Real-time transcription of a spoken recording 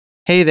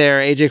Hey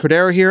there, AJ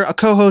Cordero here, a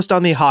co-host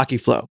on the Hockey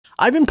Flow.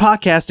 I've been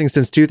podcasting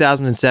since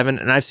 2007,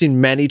 and I've seen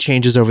many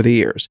changes over the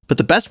years. But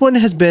the best one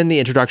has been the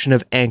introduction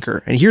of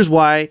Anchor, and here's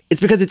why.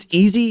 It's because it's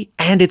easy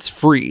and it's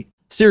free.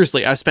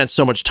 Seriously, I've spent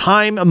so much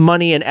time,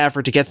 money, and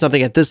effort to get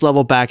something at this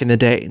level back in the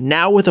day.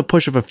 Now, with a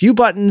push of a few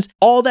buttons,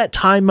 all that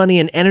time, money,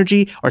 and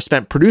energy are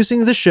spent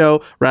producing the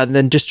show rather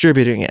than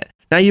distributing it.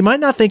 Now, you might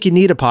not think you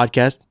need a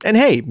podcast, and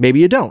hey, maybe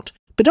you don't.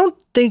 But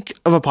don't think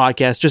of a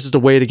podcast just as a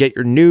way to get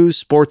your news,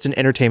 sports, and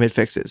entertainment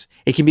fixes.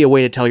 It can be a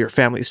way to tell your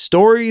family's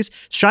stories,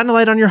 shine a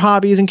light on your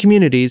hobbies and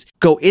communities,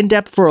 go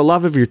in-depth for a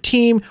love of your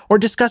team, or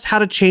discuss how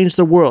to change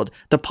the world.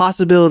 The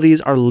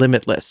possibilities are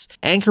limitless.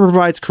 Anchor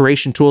provides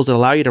creation tools that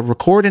allow you to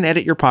record and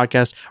edit your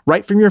podcast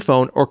right from your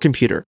phone or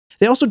computer.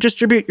 They also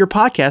distribute your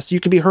podcast so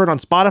you can be heard on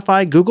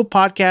Spotify, Google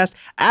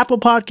Podcasts, Apple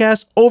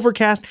Podcasts,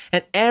 Overcast,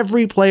 and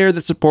every player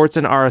that supports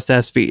an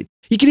RSS feed.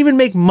 You can even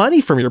make money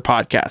from your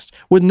podcast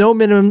with no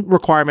minimum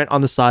requirement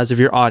on the size of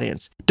your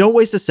audience. Don't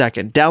waste a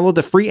second. Download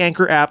the free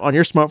Anchor app on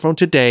your smartphone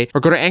today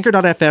or go to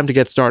anchor.fm to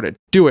get started.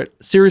 Do it.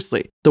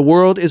 Seriously. The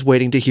world is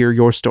waiting to hear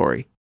your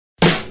story.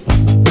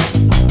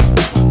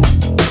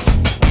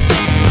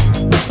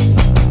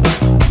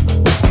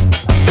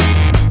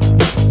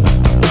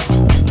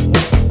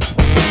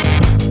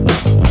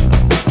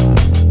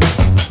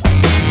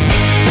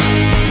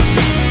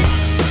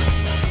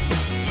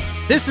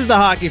 This is the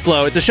Hockey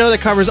Flow. It's a show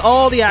that covers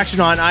all the action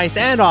on ice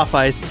and off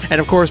ice.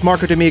 And of course,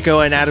 Marco D'Amico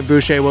and Adam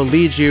Boucher will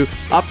lead you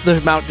up the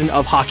mountain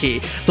of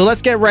hockey. So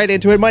let's get right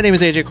into it. My name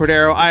is AJ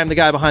Cordero. I am the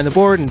guy behind the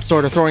board and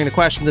sort of throwing the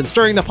questions and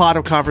stirring the pot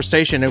of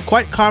conversation. And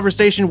quite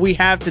conversation we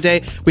have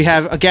today. We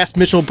have a guest,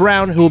 Mitchell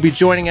Brown, who will be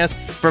joining us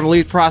from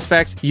Elite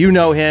Prospects. You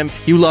know him.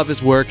 You love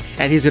his work.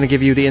 And he's going to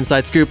give you the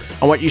inside scoop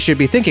on what you should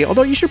be thinking.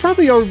 Although you should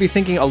probably already be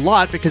thinking a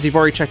lot because you've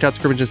already checked out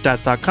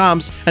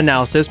scrimmageandstats.com's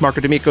analysis.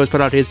 Marco D'Amico has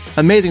put out his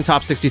amazing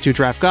top 62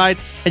 draft guide,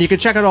 and you can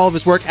check out all of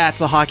his work at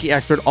The Hockey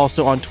Expert,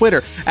 also on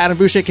Twitter. Adam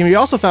Boucher can be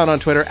also found on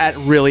Twitter at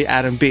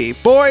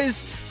ReallyAdamB.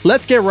 Boys,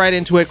 let's get right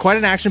into it. Quite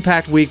an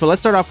action-packed week, but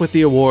let's start off with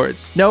the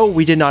awards. No,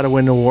 we did not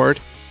win an award.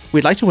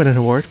 We'd like to win an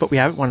award, but we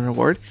haven't won an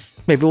award.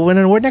 Maybe we'll win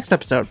an award next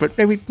episode, but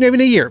maybe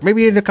in a year,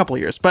 maybe in a couple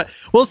of years, but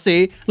we'll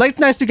see.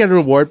 Nice to get an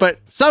award, but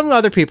some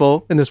other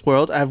people in this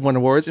world have won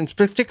awards, in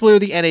particular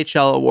the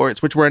NHL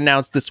Awards, which were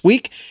announced this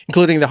week,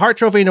 including the Hart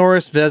Trophy,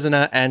 Norris,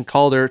 Vezina, and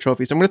Calder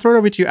trophies. I'm going to throw it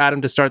over to you,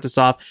 Adam, to start this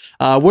off.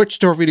 Which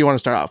trophy do you want to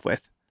start off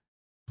with?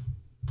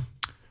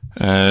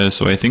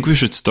 So I think we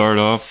should start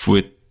off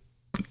with,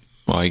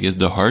 well, I guess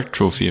the Hart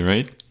Trophy,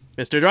 right?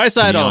 Mr.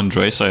 Draisaitl. Leon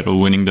Draisaitl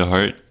winning the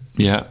Hart.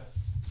 Yeah.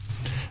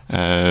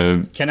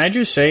 Can I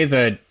just say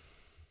that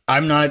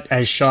I'm not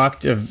as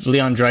shocked of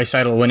Leon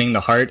Draisaitl winning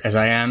the Hart as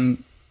I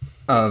am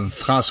of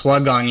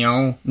François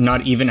Gagnon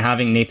not even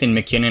having Nathan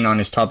MacKinnon on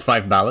his top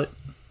 5 ballot.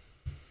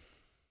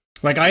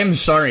 Like, I am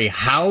sorry,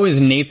 how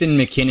is Nathan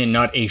MacKinnon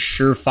not a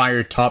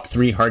surefire top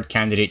 3 Hart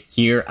candidate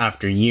year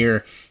after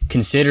year,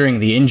 considering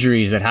the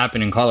injuries that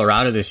happened in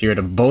Colorado this year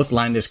to both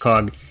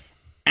Landeskog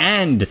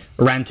and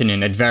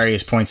Rantanen at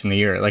various points in the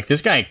year? Like,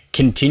 this guy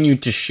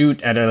continued to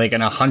shoot at an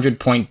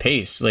 100-point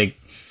pace. Like,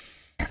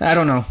 I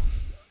don't know.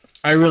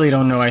 I really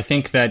don't know. I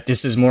think that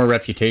this is more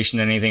reputation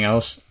than anything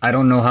else. I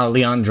don't know how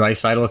Leon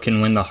Draisaitl can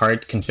win the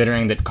Hart,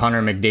 considering that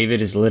Connor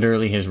McDavid is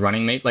literally his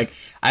running mate. Like,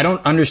 I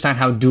don't understand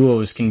how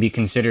duos can be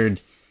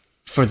considered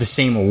for the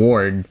same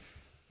award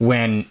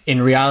when,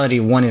 in reality,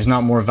 one is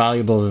not more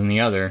valuable than the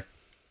other.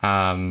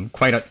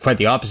 Quite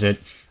the opposite.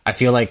 I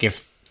feel like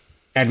if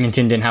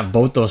Edmonton didn't have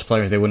both those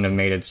players, they wouldn't have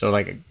made it. So,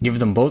 give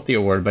them both the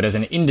award. But as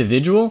an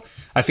individual,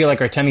 I feel like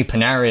Artemi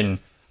Panarin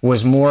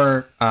was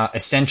more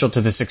essential to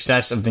the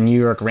success of the New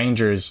York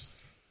Rangers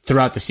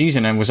throughout the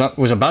season and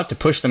was about to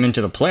push them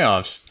into the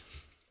playoffs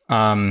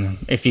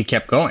if he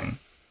kept going.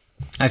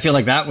 I feel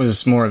like that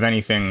was more of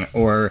anything.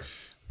 Or,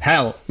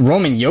 hell,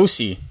 Roman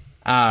Josi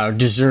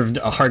deserved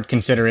a hard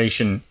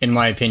consideration, in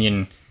my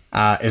opinion,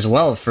 as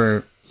well,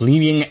 for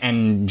leading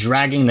and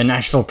dragging the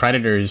Nashville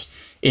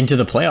Predators into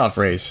the playoff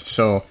race.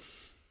 So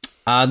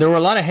there were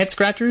a lot of head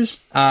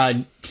scratchers.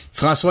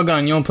 François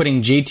Gagnon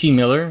putting JT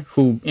Miller,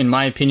 who, in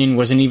my opinion,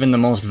 wasn't even the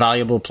most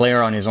valuable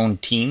player on his own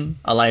team.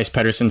 Elias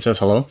Pettersson says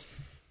hello.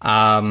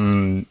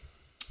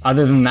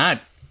 Other than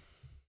that,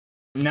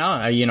 no,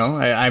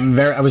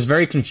 I was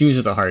very confused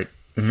with the Hart.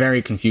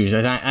 Very confused.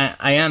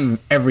 I am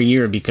every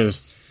year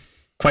because,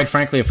 quite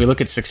frankly, if we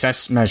look at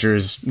success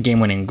measures,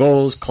 game-winning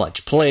goals,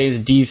 clutch plays,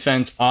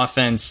 defense,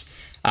 offense,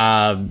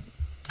 I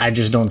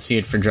just don't see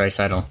it for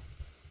Draisaitl.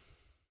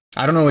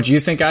 I don't know what you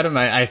think, Adam.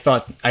 I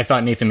thought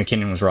Nathan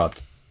MacKinnon was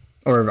robbed,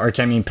 or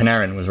Artemi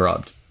Panarin was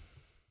robbed.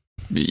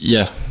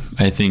 Yeah,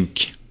 I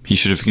think he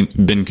should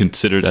have been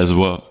considered as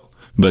well.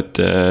 But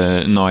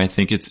no, I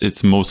think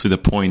it's mostly the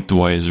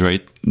point-wise,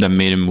 right, that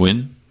made him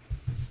win.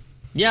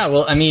 Yeah,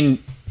 well, I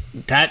mean,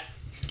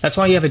 that's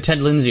why you have a Ted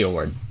Lindsay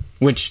Award,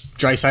 which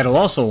Draisaitl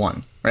also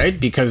won, right?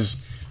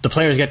 Because the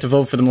players get to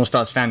vote for the most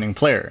outstanding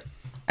player.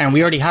 And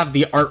we already have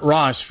the Art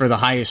Ross for the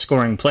highest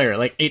scoring player.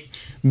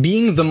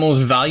 Being the most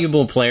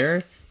valuable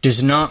player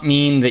does not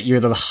mean that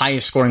you're the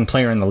highest scoring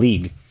player in the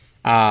league.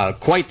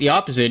 Quite the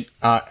opposite.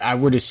 I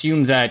would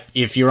assume that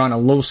if you're on a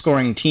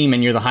low-scoring team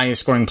and you're the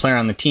highest-scoring player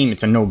on the team,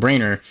 it's a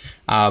no-brainer.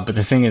 But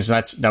the thing is,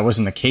 that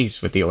wasn't the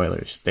case with the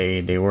Oilers.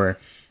 They were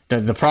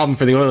the problem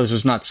for the Oilers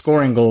was not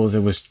scoring goals;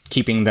 it was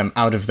keeping them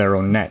out of their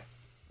own net.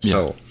 Yeah.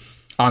 So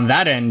on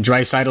that end,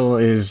 Draisaitl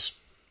is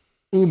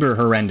uber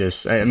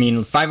horrendous. I mean,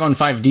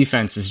 5-on-5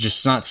 defense is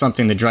just not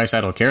something that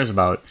Draisaitl cares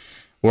about.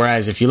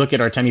 Whereas if you look at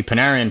Artemi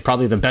Panarin,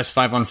 probably the best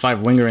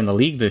 5-on-5 winger in the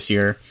league this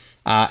year,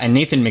 and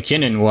Nathan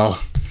MacKinnon, well,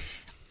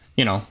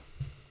 you know,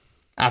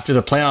 after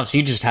the playoffs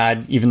he just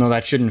had, even though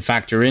that shouldn't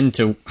factor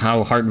into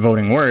how Hart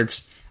voting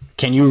works,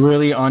 can you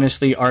really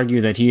honestly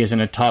argue that he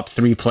isn't a top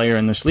 3 player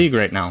in this league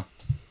right now?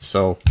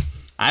 So,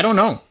 I don't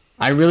know.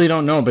 I really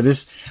don't know. But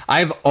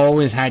I've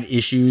always had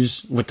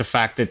issues with the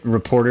fact that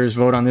reporters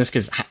vote on this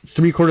because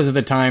 3/4 of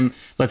the time,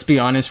 let's be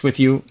honest with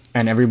you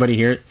and everybody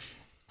here,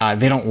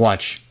 they don't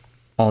watch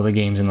all the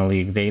games in the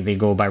league. They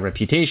go by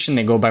reputation.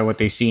 They go by what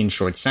they see in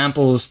short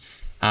samples.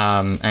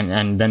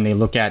 And then they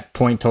look at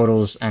point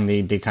totals and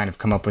they kind of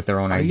come up with their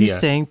own idea. Are you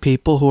saying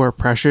people who are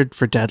pressured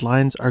for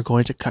deadlines are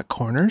going to cut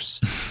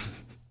corners?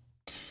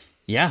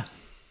 Yeah.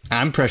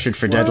 I'm pressured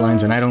for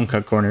deadlines and I don't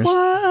cut corners.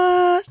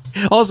 What?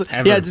 Also,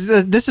 ever. Yeah,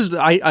 this is,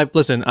 I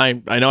listen, I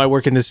know I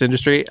work in this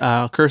industry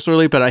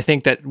cursorily, but I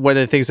think that one of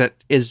the things that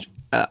is,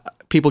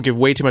 people give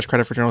way too much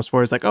credit for journalists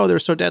for is like, oh, they're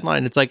so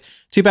deadline. It's like,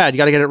 too bad, you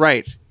got to get it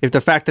right. If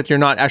the fact that you're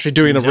not actually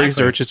doing the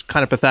research is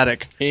kind of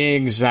pathetic.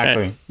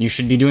 Exactly. You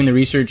should be doing the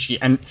research.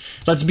 And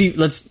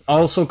let's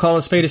also call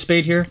a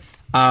spade here.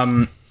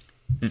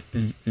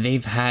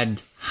 They've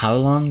had how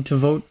long to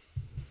vote?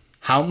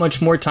 How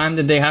much more time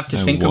did they have to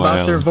think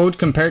about their vote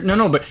compared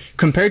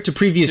to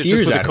previous years?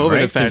 Just with the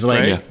COVID effect,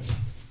 right? Yeah.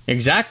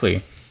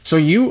 Exactly. So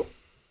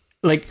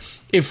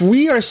if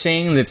we are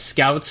saying that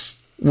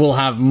scouts will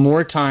have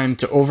more time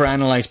to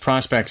overanalyze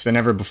prospects than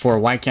ever before,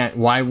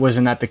 why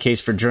wasn't that the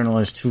case for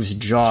journalists whose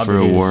job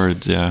for is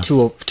awards,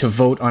 to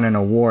vote on an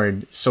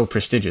award so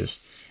prestigious?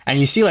 And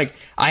you see,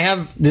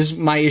 this is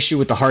my issue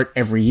with the Hart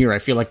every year. I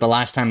feel like the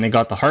last time they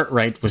got the Hart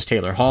right was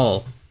Taylor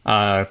Hall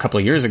a couple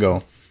of years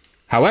ago.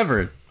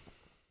 However,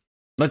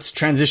 let's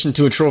transition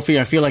to a trophy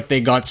I feel like they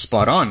got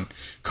spot on.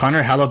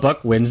 Connor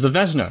Hellebuck wins the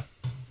Vezina.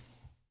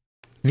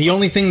 The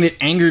only thing that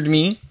angered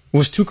me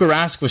was Tuukka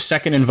Rask was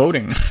second in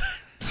voting.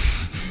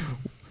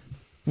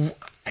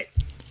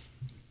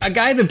 A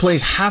guy that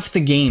plays half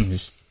the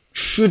games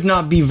should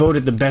not be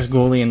voted the best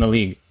goalie in the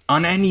league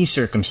on any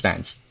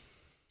circumstance.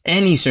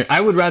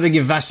 I would rather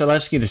give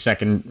Vasilevsky the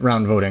second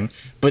round voting,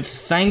 but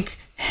thank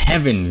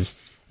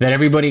heavens that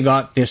everybody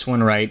got this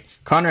one right.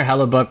 Connor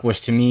Hellebuck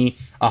was, to me,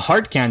 a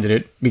Hart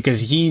candidate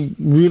because he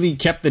really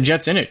kept the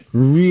Jets in it.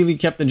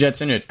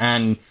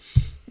 And,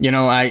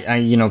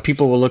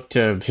 people will look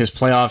to his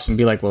playoffs and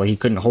be like, well, he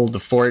couldn't hold the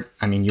fort.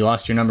 I mean, you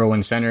lost your number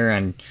one center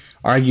and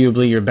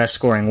arguably your best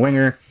scoring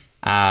winger.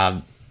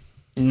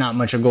 Not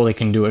much a goalie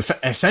can do.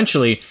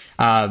 Essentially,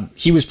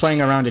 he was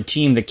playing around a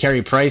team that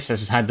Carey Price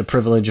has had the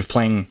privilege of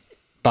playing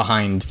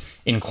behind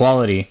in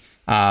quality.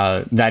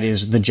 That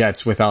is the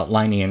Jets without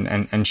Laine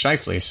and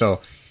Scheifele.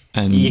 So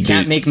you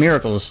can't make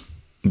miracles.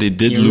 They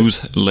did lose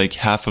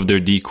half of their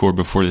D-core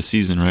before the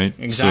season, right?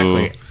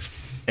 Exactly. So,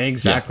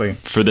 exactly. Yeah,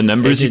 for the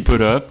numbers he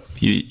put up,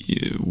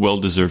 he well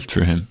deserved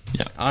for him.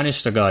 Yeah.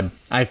 Honest to God,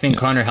 I think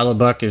Connor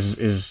Hellebuck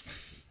is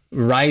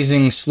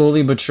rising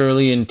slowly but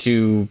surely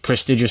into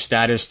prestigious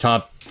status,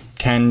 top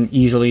 10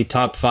 easily,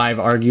 top 5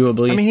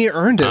 arguably. I mean, he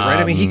earned it, right?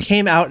 I mean, he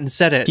came out and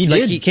said it.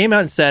 He came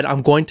out and said,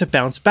 I'm going to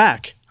bounce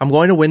back. I'm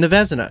going to win the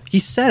Vezina. He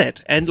said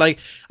it. And I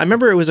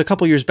remember it was a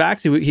couple years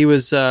back, he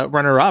was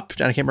runner-up,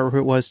 and I can't remember who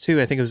it was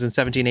too. I think it was in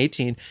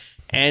 17-18.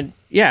 And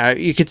yeah,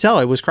 you could tell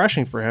it was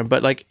crushing for him,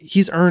 but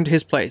he's earned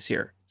his place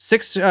here.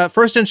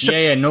 First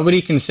in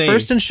nobody can say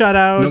first in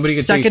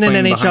shutouts, second in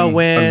NHL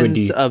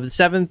wins,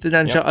 7th in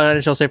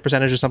NHL save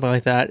percentage or something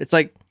like that. It's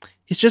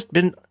he's just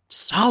been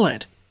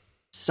solid.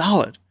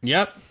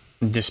 Yep,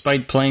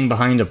 despite playing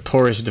behind a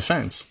porous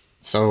defense.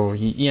 So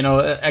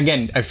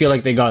again, I feel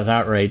like they got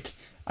that right.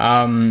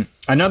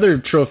 Another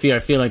trophy I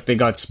feel like they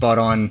got spot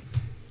on.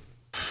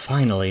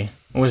 Finally,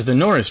 was the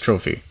Norris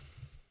Trophy,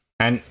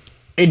 and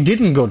it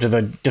didn't go to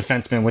the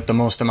defenseman with the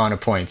most amount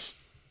of points.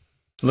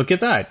 Look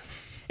at that.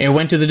 It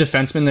went to the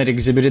defenseman that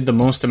exhibited the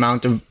most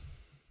amount of,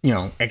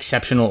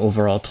 exceptional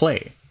overall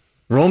play.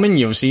 Roman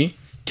Josi,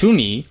 to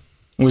me,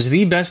 was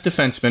the best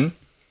defenseman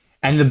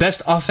and the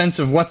best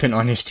offensive weapon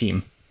on his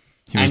team.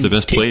 He was the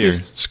best player.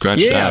 Scratch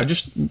that. Yeah,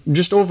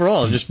 just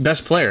overall, just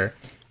best player.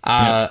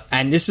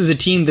 And this is a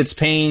team that's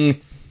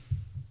paying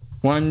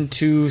 4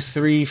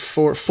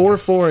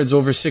 forwards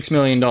over $6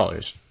 million.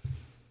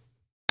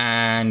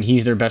 And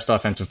he's their best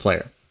offensive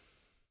player.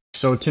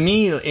 So to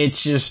me,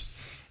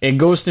 it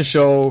goes to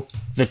show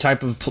the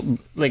type of,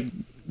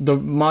 the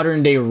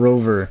modern day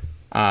rover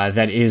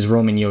that is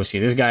Roman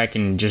Josi. This guy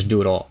can just do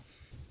it all.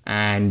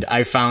 And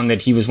I found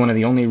that he was one of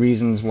the only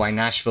reasons why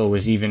Nashville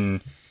was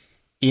even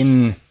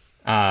in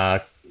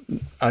a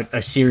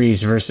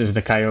series versus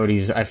the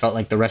Coyotes. I felt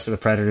like the rest of the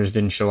Predators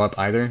didn't show up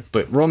either.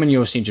 But Roman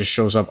Josi just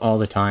shows up all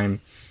the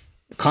time.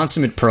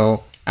 Consummate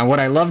pro. And what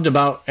I loved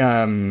about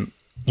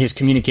his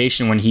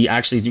communication when he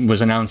actually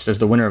was announced as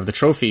the winner of the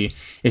trophy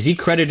is he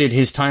credited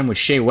his time with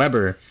Shea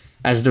Weber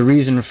as the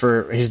reason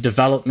for his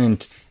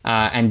development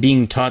and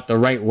being taught the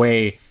right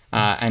way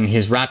and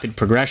his rapid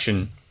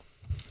progression.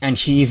 And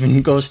he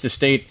even goes to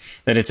state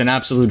that it's an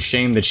absolute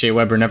shame that Shea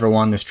Weber never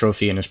won this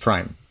trophy in his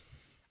prime.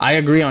 I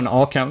agree on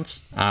all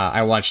counts.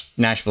 I watched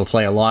Nashville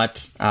play a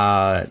lot,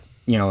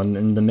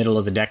 in the middle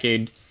of the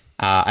decade.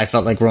 I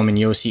felt like Roman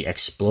Josi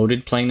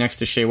exploded playing next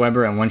to Shea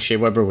Weber, and when Shea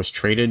Weber was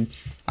traded,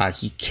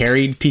 he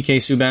carried PK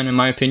Subban, in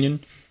my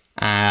opinion.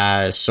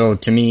 So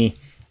to me,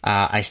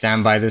 I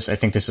stand by this. I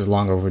think this is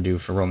long overdue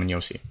for Roman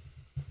Josi.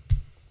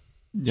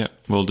 Yeah,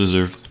 well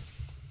deserved.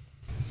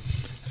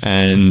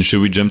 And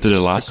should we jump to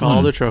the last one? The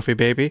Calder Trophy,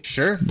 baby.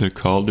 Sure. The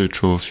Calder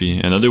Trophy.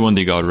 Another one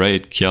they got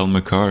right, Cale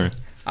Makar.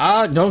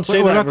 Don't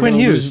say that. Quinn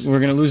Hughes? We're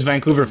going to lose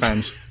Vancouver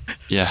fans.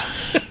 Yeah.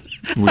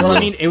 Well, I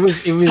mean, it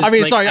was.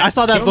 Sorry, I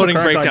saw that Cale voting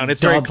Makar breakdown. It's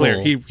very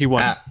clear. He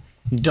won.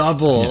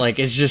 Double. Like,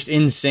 it's just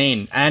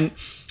insane. And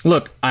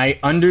look, I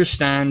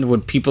understand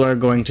what people are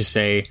going to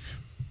say,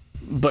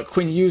 but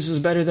Quinn Hughes is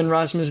better than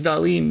Rasmus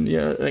Dahlin.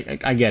 Yeah,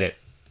 like, I get it.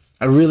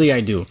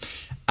 I do.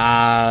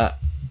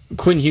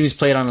 Quinn Hughes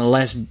played on a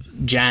less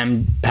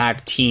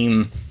jam-packed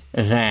team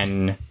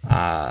than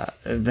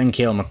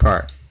Cale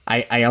Makar.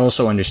 I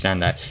also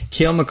understand that.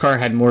 Cale Makar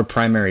had more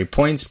primary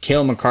points.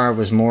 Cale Makar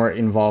was more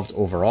involved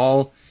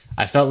overall.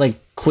 I felt like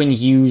Quinn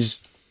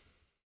Hughes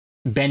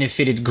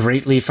benefited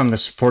greatly from the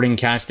supporting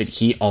cast that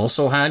he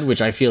also had,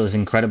 which I feel is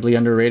incredibly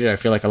underrated. I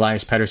feel like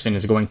Elias Pettersson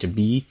is going to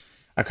be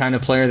a kind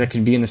of player that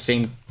could be in the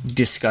same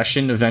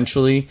discussion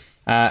eventually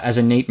as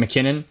a Nate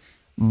McKinnon.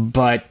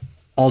 But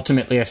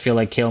ultimately, I feel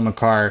like Cale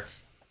Makar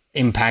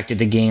impacted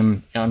the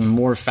game on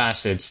more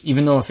facets,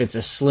 even though if it's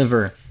a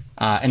sliver,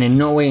 and in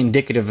no way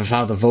indicative of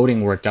how the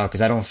voting worked out,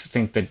 because I don't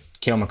think that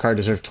Cale Makar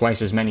deserved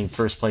twice as many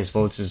first-place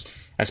votes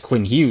as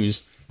Quinn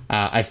Hughes.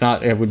 I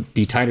thought it would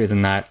be tighter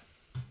than that.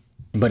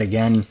 But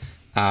again,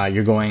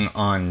 you're going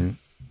on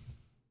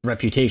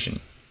reputation,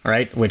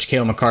 right? Which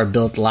Cale Makar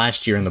built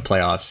last year in the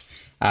playoffs.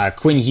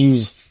 Quinn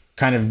Hughes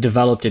kind of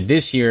developed it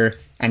this year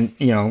and,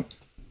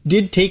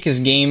 did take his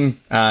game,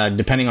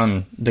 depending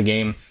on the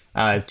game,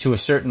 to a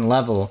certain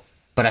level.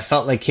 But I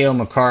felt like Cale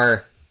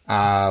Makar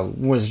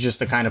was just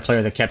the kind of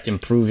player that kept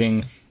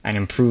improving and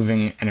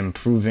improving and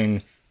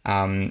improving.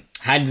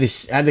 Had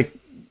the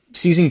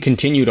season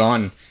continued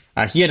on,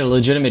 he had a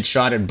legitimate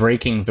shot at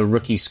breaking the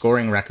rookie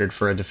scoring record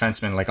for a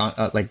defenseman,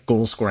 like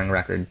goal scoring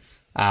record.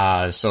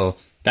 So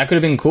that could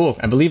have been cool.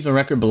 I believe the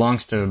record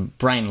belongs to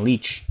Brian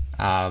Leach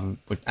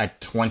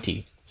at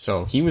 20.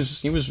 So he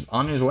was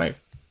on his way.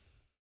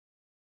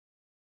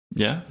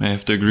 Yeah, I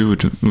have to agree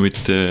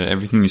with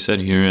everything you said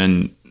here.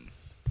 And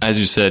as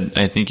you said,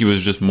 I think he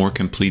was just more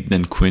complete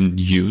than Quinn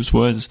Hughes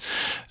was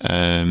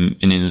in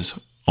his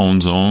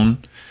own zone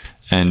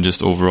and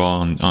just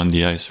overall on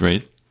the ice,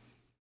 right?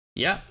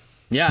 Yeah.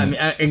 Yeah, I mean,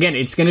 again,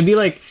 it's going to be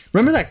like,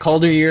 remember that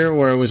Calder year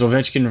where it was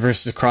Ovechkin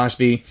versus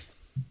Crosby?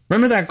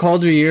 Remember that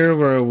Calder year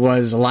where it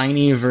was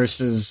Laine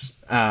versus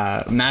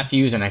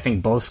Matthews, and I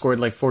think both scored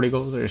like 40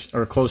 goals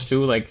or close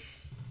to? Like,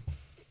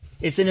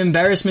 it's an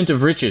embarrassment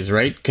of riches,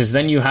 right? Because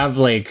then you have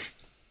like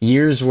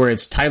years where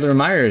it's Tyler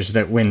Myers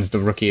that wins the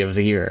Rookie of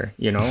the Year,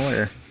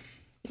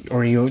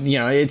 or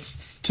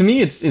it's, to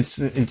me,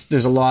 it's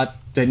there's a lot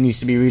that needs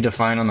to be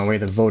redefined on the way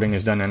the voting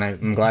is done, and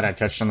I'm glad I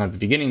touched on that at the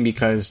beginning,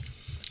 because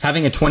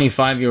having a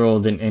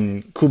 25-year-old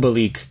in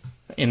Kubalik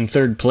in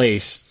third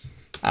place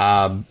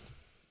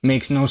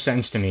makes no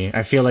sense to me.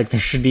 I feel like there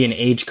should be an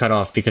age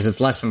cutoff, because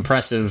it's less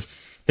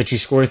impressive that you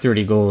score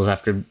 30 goals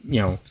after,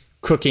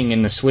 cooking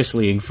in the Swiss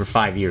League for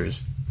 5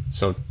 years.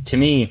 So to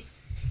me,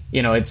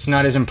 it's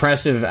not as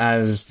impressive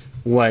as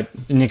what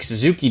Nick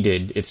Suzuki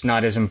did. It's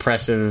not as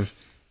impressive,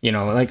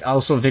 like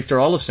also Victor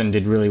Olofsson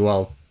did really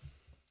well.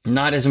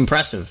 Not as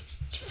impressive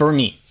for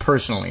me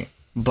personally.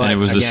 But and it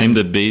was the same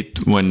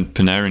debate when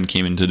Panarin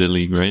came into the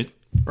league, right?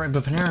 Right,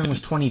 but Panarin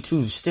was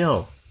 22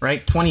 still,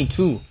 right?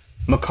 22.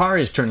 Makar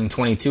is turning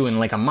 22 in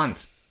like a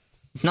month.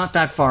 Not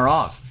that far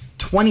off.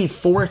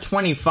 24,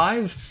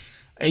 25,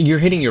 you're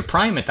hitting your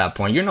prime at that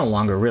point. You're no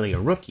longer really a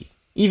rookie.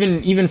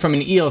 Even from an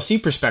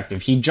ELC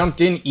perspective, he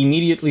jumped in,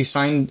 immediately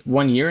signed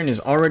 1 year, and is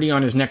already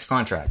on his next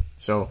contract.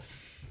 So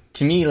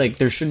to me, like,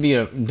 there should be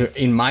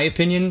in my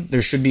opinion,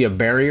 there should be a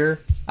barrier,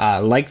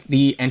 like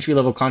the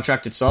entry-level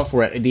contract itself,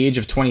 where at the age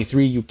of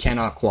 23, you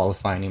cannot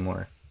qualify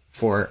anymore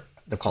for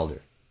the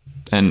Calder.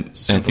 And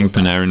I think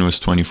Panarin was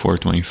 24,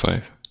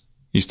 25.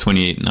 He's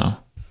 28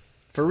 now.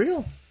 For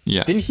real?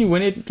 Yeah. Didn't he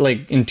win it,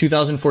 like, in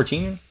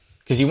 2014?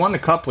 Because he won the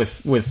Cup in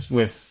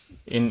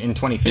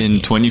 2015.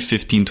 In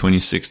 2015,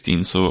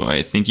 2016. So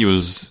I think he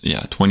was,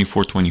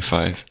 24,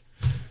 25.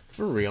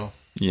 For real?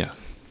 Yeah.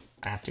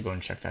 I have to go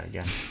and check that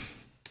again.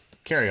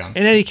 Carry on.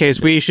 In any case,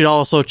 we should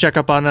also check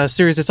up on a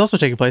series that's also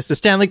taking place, the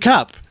Stanley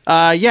Cup.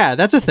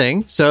 That's a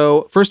thing.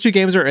 So first two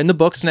games are in the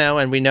books now,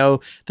 and we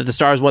know that the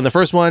Stars won the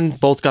first one,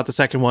 Bolts got the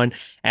second one,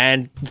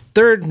 and the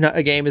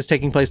third game is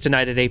taking place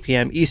tonight at 8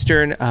 p.m.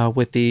 Eastern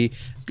with the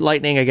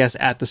Lightning, I guess,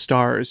 at the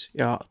Stars.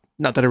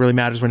 Not that it really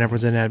matters when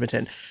everyone's in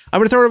Edmonton. I'm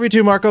going to throw it over to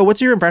you, Marco.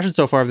 What's your impression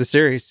so far of the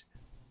series?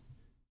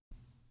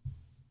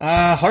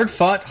 Hard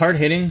fought, hard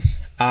hitting.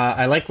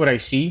 I like what I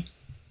see.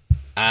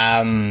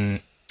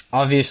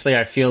 Obviously,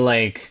 I feel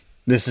like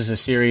this is a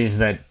series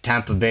that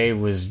Tampa Bay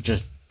was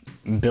just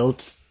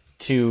built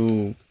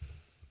to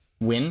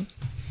win.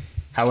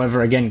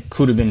 However, again,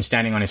 could have been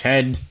standing on his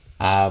head.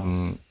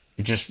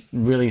 Just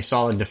really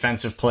solid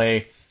defensive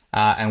play.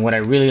 And what I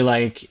really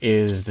like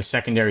is the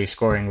secondary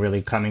scoring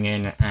really coming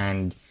in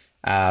and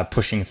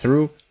pushing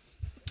through.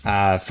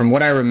 From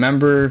what I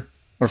remember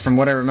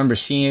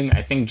seeing,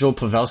 I think Joel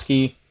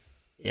Pavelski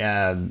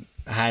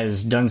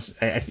has done.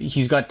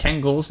 He's got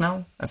 10 goals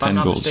now, if I'm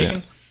not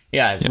mistaken.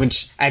 Yeah,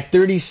 which at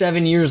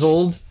 37 years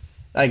old,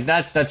 like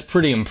that's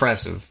pretty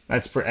impressive.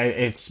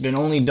 It's been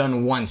only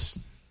done once,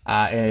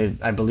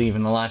 I believe,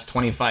 in the last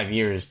 25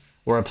 years,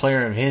 where a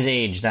player of his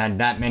age had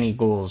that many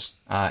goals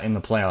in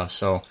the playoffs.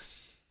 So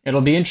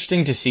it'll be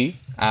interesting to see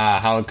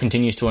how it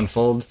continues to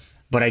unfold.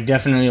 But I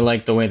definitely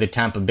like the way that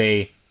Tampa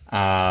Bay,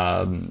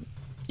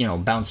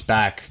 bounced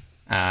back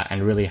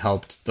and really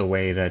helped the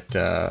way that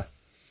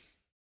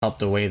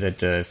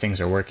things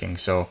are working.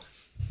 So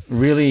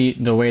really,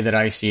 the way that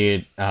I see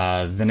it,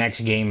 the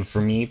next game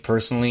for me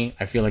personally,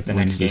 I feel like the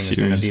next game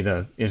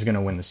is going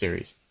to win the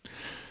series.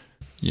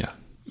 Yeah,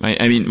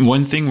 I mean,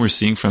 one thing we're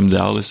seeing from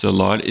Dallas a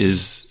lot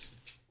is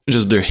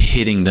just they're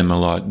hitting them a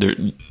lot. They're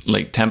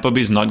like Tampa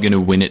Bay is not going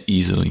to win it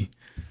easily.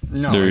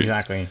 No,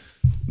 exactly.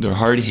 They're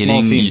hard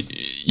hitting.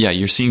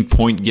 You're seeing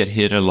Point get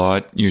hit a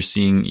lot. You're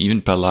seeing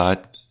even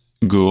Palat,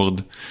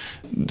 Gourde.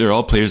 They're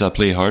all players that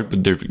play hard,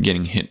 but they're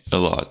getting hit a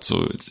lot.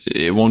 So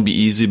it won't be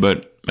easy,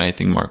 but I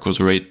think Marco's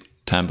right.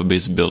 Tampa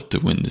Bay's built to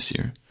win this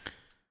year.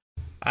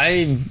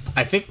 I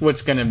think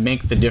what's going to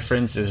make the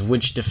difference is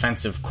which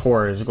defensive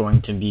core is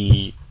going to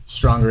be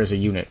stronger as a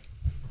unit.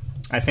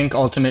 I think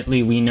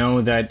ultimately we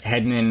know that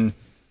Hedman,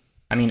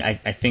 I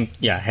think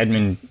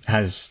Hedman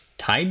has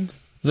tied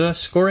the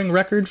scoring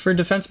record for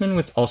defensemen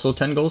with also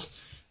 10 goals.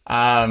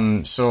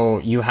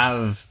 So you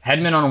have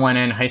Hedman on one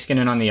end,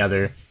 Heiskanen on the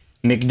other,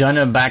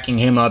 McDonough backing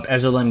him up,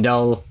 Esa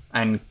Lindell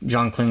and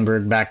John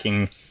Klingberg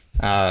backing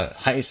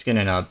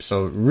Heiskanen up.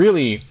 So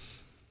really,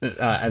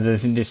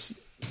 this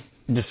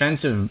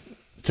defensive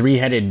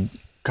three-headed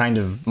kind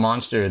of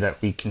monster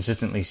that we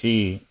consistently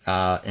see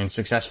in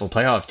successful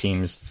playoff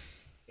teams,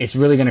 it's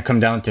really going to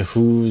come down to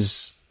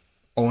who's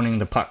owning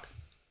the puck.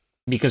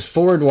 Because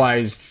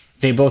forward-wise,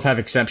 they both have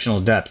exceptional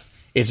depth.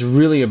 It's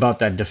really about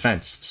that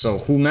defense. So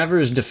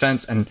whomever's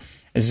defense, and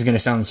this is going to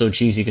sound so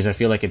cheesy because I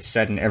feel like it's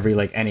said in every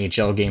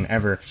NHL game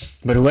ever,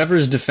 but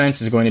whoever's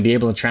defense is going to be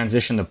able to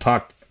transition the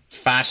puck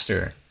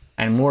faster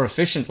and more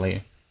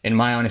efficiently, in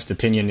my honest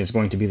opinion, is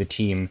going to be the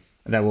team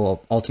that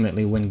will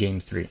ultimately win Game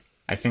 3.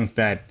 I think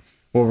that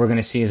what we're going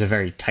to see is a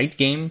very tight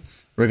game.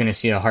 We're going to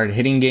see a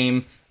hard-hitting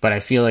game, but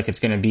I feel like it's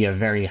going to be a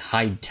very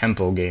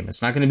high-tempo game.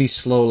 It's not going to be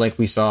slow like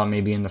we saw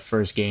maybe in the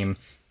first game,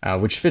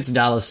 which fits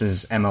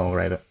Dallas's MO,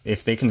 right?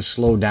 If they can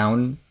slow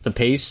down the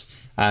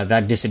pace,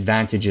 that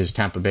disadvantages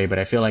Tampa Bay, but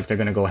I feel like they're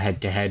going to go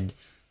head-to-head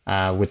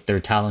with their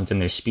talent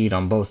and their speed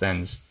on both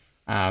ends.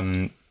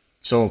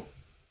 So,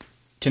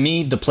 to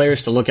me, the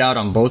players to look out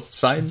on both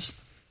sides,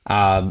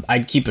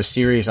 I'd keep a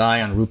serious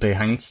eye on Rupe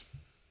Hintz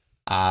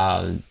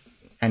and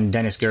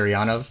Denis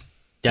Gurianov.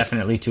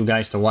 Definitely two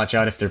guys to watch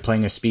out if they're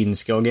playing a speed and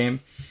skill game.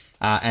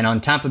 And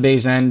on Tampa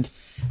Bay's end,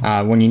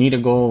 when you need a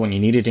goal, when you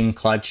need it in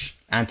clutch,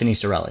 Anthony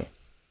Cirelli.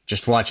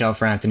 Just watch out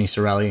for Anthony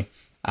Cirelli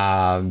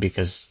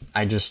because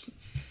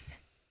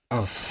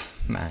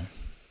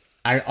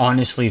I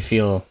honestly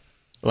feel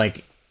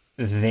like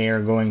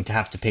they're going to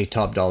have to pay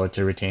top dollar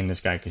to retain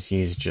this guy because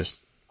he's just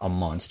a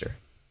monster.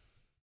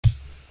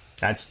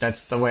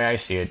 That's the way I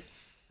see it.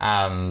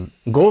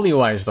 Goalie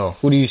wise, though,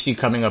 who do you see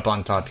coming up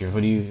on top here?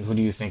 Who do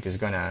you think is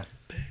gonna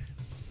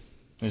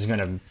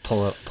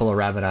pull a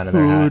rabbit out of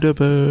their hat?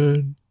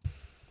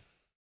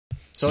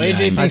 So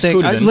AJ thinks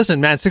listen,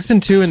 man,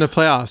 6-2 in the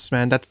playoffs,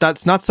 man.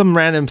 That's not some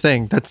random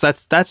thing. That's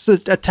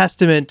a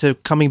testament to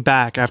coming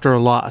back after a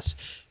loss.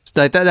 It's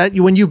like that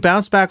when you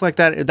bounce back like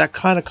that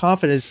kind of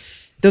confidence,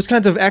 those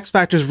kinds of X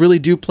factors really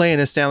do play in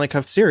a Stanley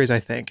Cup series, I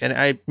think.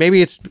 And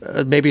maybe it's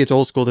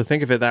old school to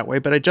think of it that way,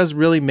 but it does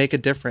really make a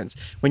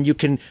difference when you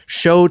can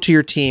show to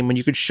your team, when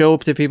you can show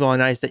to people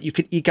on ice that you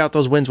can eke out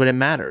those wins when it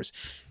matters.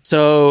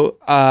 So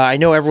I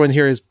know everyone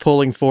here is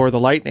pulling for the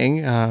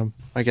Lightning.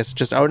 I guess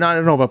I don't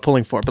know about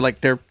pulling for, but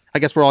I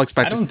guess we're all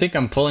expecting. I don't think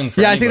I'm pulling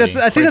for. Yeah, anybody.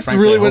 I think that's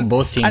really what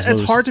both teams.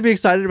 It's hard to be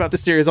excited about the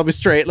series. I'll be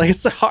straight.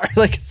 It's hard.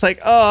 It's like,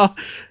 oh,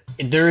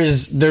 there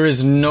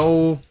is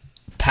no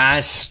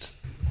past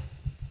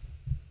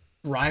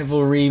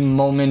rivalry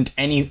moment.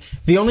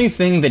 The only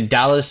thing that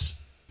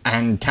Dallas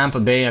and Tampa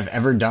Bay have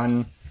ever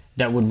done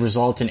that would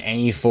result in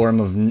any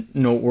form of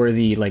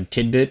noteworthy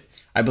tidbit,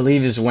 I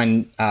believe, is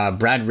when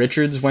Brad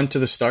Richards went to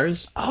the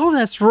Stars. Oh,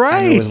 that's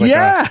right.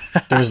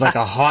 There was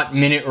a hot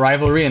minute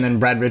rivalry, and then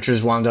Brad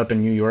Richards wound up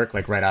in New York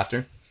right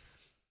after.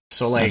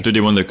 So after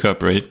they won the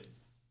cup, right?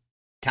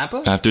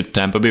 Tampa? After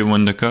Tampa Bay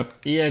won the cup?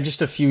 Yeah,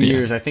 just a few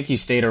years. I think he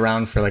stayed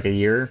around for a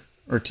year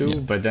or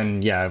two. But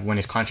then, when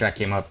his contract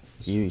came up,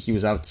 he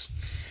was out.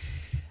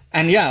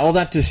 And all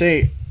that to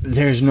say,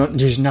 there's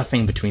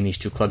nothing between these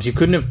two clubs. You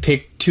couldn't have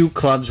picked two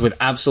clubs with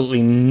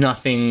absolutely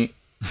nothing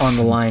on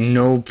the line,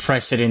 no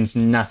precedence,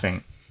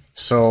 nothing.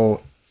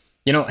 So,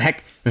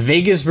 heck,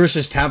 Vegas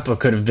versus Tampa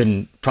could have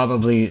been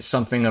probably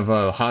something of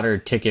a hotter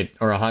ticket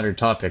or a hotter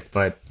topic,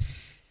 but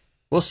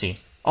we'll see.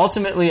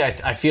 Ultimately,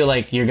 I feel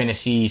like you're going to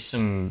see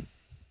some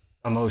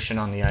emotion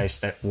on the ice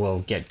that will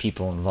get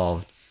people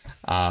involved.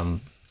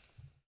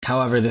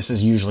 However, this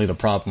is usually the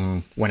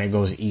problem when it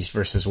goes east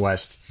versus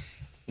west.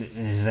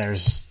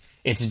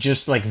 It's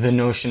just like the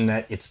notion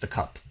that it's the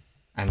cup.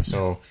 And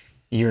so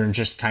you're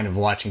just kind of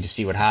watching to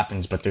see what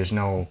happens, but there's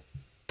no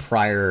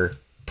prior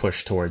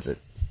push towards it.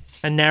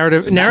 And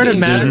narrative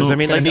matters. I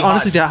mean, like,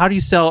 honestly, how do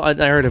you sell a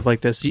narrative like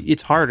this?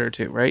 It's harder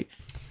to, right?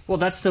 Well,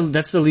 that's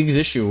the league's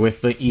issue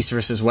with the East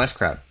versus West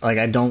crap. Like,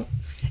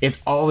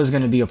 it's always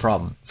going to be a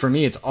problem. For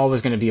me, it's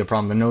always going to be a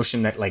problem. The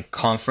notion that, like,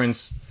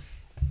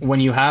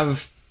 when you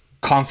have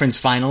conference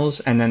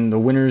finals and then the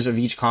winners of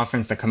each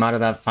conference that come out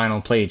of that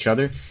final play each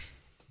other,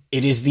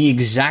 it is the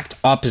exact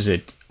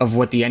opposite of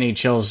what the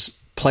NHL's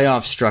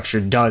playoff structure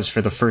does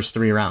for the first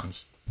 3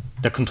 rounds.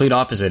 The complete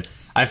opposite.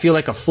 I feel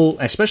like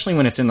especially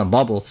when it's in the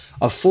bubble,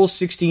 a full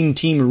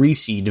 16-team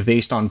reseed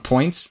based on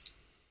points,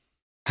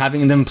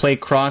 having them play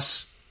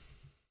cross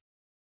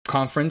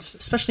conference,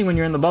 especially when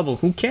you're in the bubble,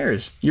 who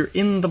cares? You're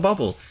in the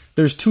bubble.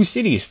 There's 2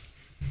 cities.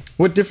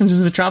 What difference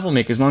does the travel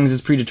make as long as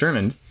it's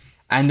predetermined?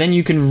 And then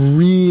you can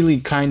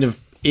really kind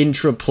of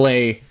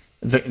intra-play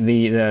not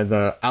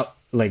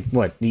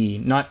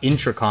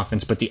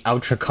intra-conference, but the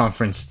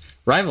outra-conference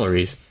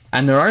rivalries.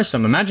 And there are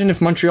some. Imagine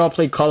if Montreal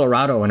played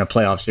Colorado in a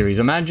playoff series.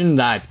 Imagine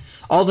that.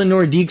 All the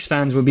Nordiques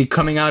fans would be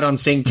coming out on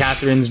St.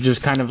 Catharines,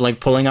 just kind of like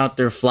pulling out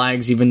their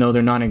flags, even though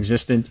they're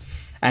non-existent,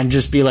 and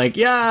just be like,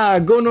 yeah,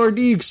 go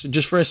Nordiques,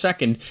 just for a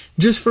second.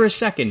 Just for a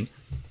second.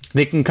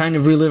 They can kind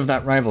of relive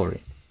that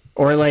rivalry.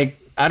 Or like,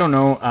 I don't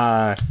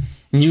know,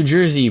 New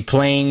Jersey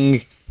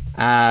playing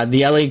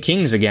the LA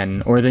Kings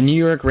again, or the New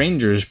York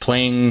Rangers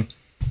playing,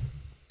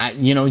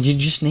 you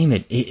just name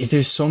it.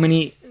 There's so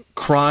many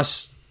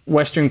cross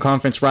Western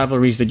Conference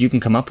rivalries that you can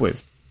come up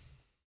with.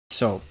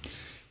 So,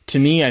 to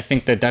me, I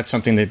think that that's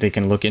something that they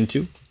can look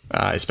into,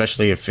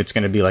 especially if it's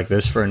going to be like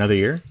this for another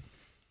year.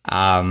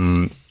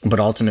 But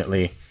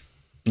ultimately,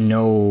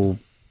 no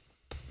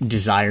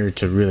desire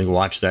to really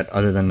watch that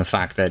other than the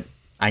fact that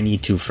I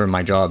need to for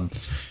my job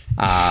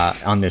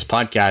on this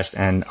podcast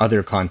and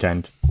other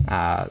content,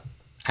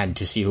 and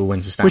to see who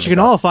wins the Stanley Which you can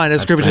Cup. all find at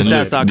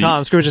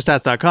scrimmagestats.com.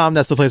 Scrimmagestats.com.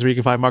 That's the place where you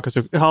can find Marcus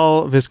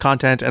all of his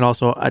content, and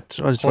also at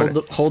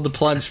Twitter. Hold the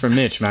plugs for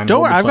Mitch, man.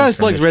 Don't worry, I've got his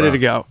plugs ready to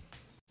go.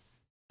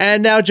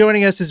 And now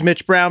joining us is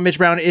Mitch Brown. Mitch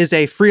Brown is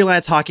a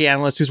freelance hockey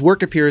analyst whose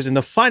work appears in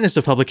the finest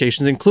of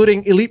publications,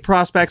 including Elite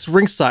Prospects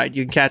Rinkside.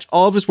 You can catch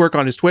all of his work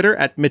on his Twitter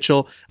at Mitch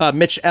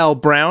L.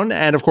 Brown,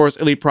 and of course,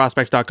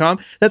 EliteProspects.com.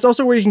 That's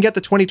also where you can get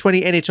the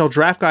 2020 NHL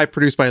Draft Guide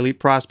produced by Elite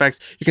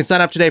Prospects. You can sign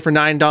up today for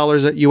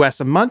 $9 US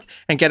a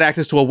month and get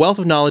access to a wealth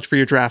of knowledge for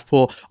your draft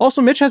pool.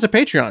 Also, Mitch has a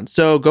Patreon,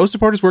 so go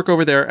support his work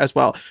over there as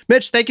well.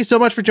 Mitch, thank you so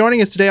much for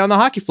joining us today on the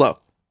Hockey Flow.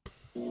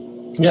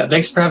 Yeah,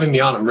 thanks for having me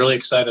on. I'm really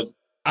excited.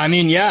 I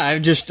mean, yeah,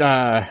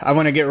 I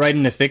want to get right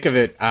in the thick of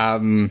it.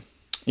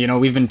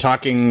 We've been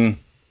talking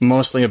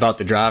mostly about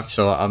the draft,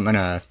 so I'm going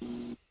to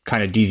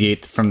kind of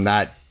deviate from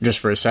that just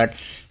for a sec.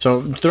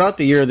 So throughout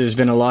the year, there's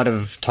been a lot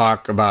of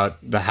talk about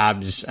the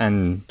Habs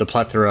and the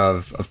plethora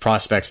of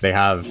prospects they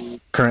have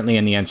currently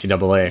in the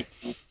NCAA.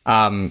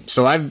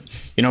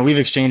 So we've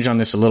exchanged on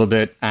this a little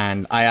bit,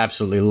 and I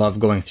absolutely love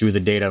going through the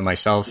data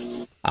myself.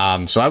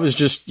 So I was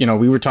just,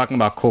 we were talking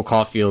about Cole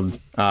Caulfield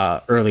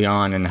early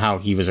on and how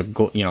he was a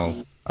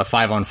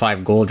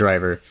 5-on-5 goal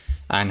driver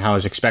and how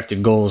his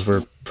expected goals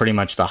were pretty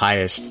much the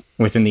highest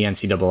within the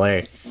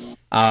NCAA.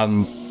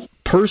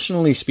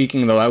 Personally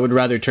speaking, though, I would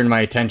rather turn my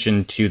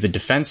attention to the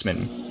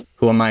defensemen,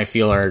 who I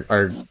feel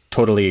are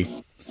totally,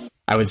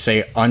 I would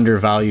say,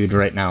 undervalued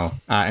right now.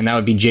 And that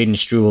would be Jaden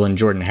Struble and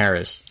Jordan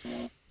Harris.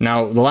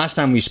 Now, the last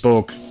time we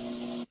spoke,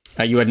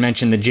 you had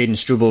mentioned that Jaden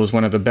Struble was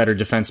one of the better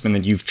defensemen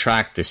that you've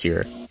tracked this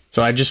year.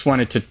 So I just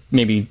wanted to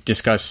maybe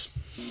discuss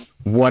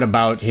what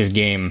about his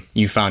game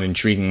you found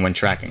intriguing when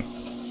tracking.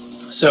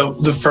 So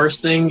the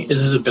first thing is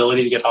his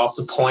ability to get off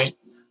the point.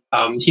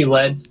 He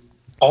led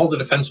all the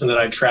defensemen that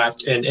I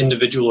tracked in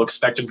individual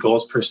expected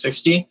goals per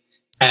 60.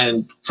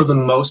 And for the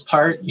most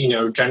part,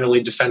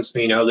 generally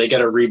defensemen, they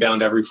get a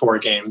rebound every 4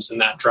 games, and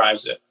that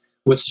drives it.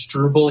 With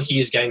Struble,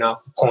 he's getting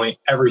off the point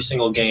every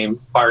single game,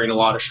 firing a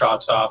lot of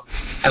shots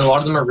off. And a lot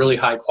of them are really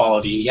high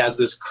quality. He has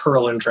this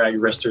curl and drag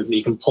wrister that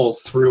he can pull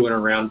through and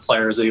around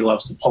players that he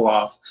loves to pull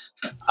off.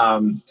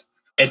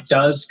 It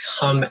does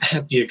come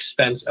at the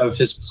expense of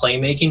his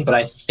playmaking, but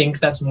I think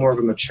that's more of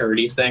a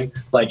maturity thing.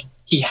 Like,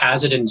 he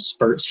has it in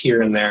spurts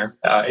here and there.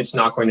 It's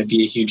not going to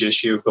be a huge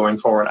issue going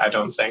forward, I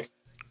don't think.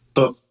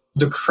 But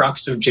the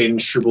crux of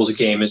Jaden Struble's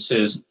game is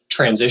his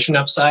transition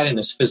upside and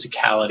his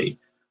physicality.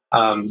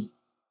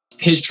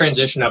 His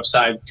transition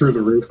upside through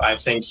the roof, I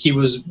think. He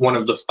was one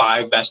of the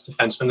 5 best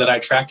defensemen that I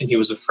tracked, and he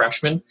was a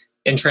freshman.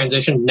 in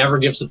transition, never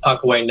gives the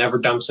puck away, never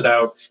dumps it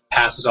out,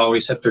 passes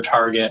always hit their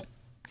target.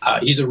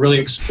 He's a really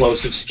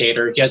explosive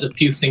skater. He has a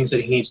few things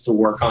that he needs to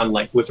work on,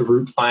 like with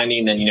route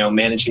finding and,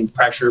 managing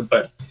pressure,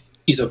 but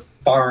he's a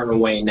far and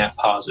away net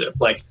positive.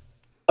 Like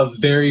a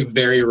very,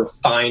 very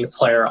refined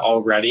player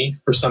already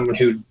for someone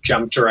who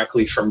jumped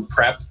directly from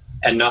prep,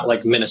 and not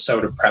like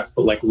Minnesota prep,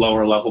 but like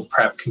lower level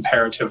prep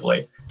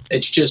comparatively.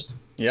 It's just,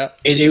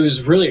 it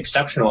was really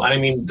exceptional. And I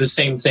mean, the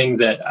same thing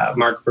that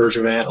Marc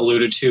Bergevin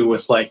alluded to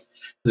with like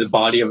the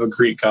body of a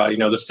Greek god,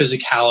 the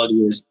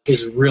physicality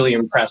is really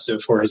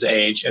impressive for his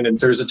age. And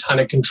there's a ton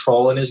of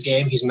control in his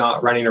game. He's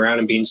not running around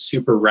and being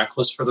super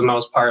reckless for the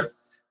most part.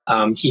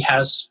 He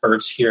has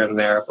spurts here and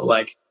there, but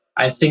like,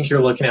 I think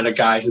you're looking at a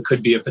guy who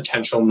could be a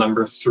potential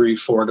number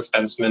 3-4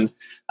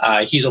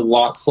 defenseman. He's a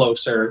lot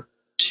closer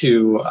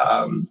to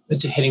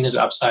hitting his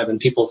upside than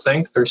people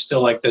think. There's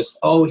still like this,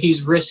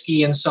 he's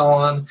risky and so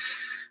on.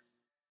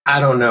 I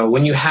don't know.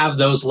 When you have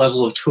those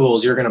level of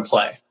tools, you're going to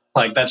play.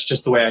 Like, that's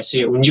just the way I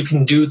see it. When you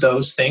can do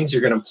those things,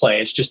 you're going to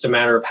play. It's just a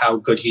matter of how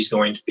good he's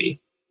going to be.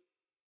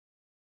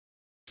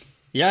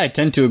 Yeah, I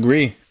tend to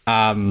agree.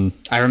 I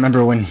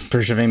remember when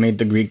Bergevin made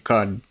the Greek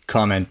god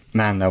comment,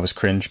 man, that was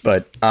cringe.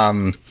 But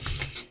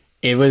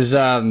it was,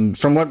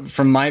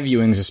 from my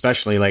viewings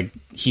especially, like,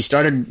 he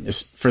started,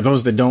 for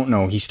those that don't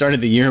know, he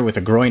started the year with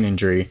a groin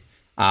injury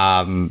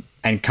and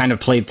kind of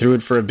played through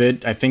it for a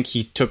bit. I think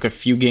he took a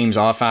few games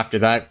off after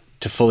that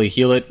to fully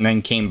heal it and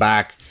then came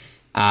back.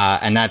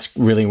 And that's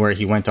really where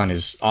he went on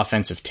his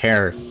offensive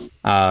tear,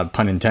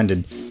 pun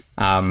intended.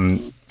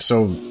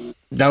 So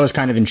that was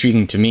kind of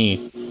intriguing to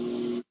me.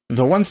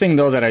 The one thing,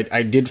 though, that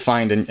I did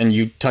find, and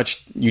you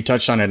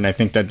touched on it, and I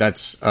think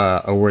that's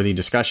a worthy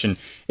discussion,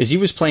 is he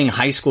was playing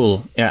high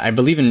school, I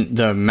believe in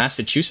the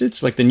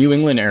Massachusetts, like the New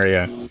England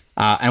area,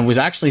 and was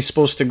actually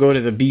supposed to go to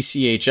the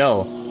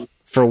BCHL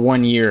for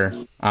 1 year,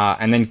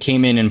 and then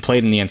came in and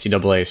played in the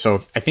NCAA.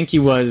 So I think he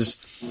was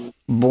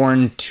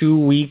born 2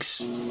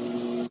 weeks.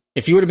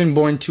 If he would have been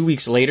born 2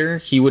 weeks later,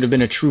 he would have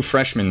been a true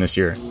freshman this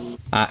year,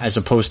 as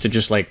opposed to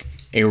just like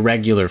a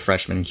regular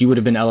freshman. He would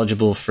have been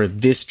eligible for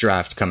this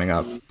draft coming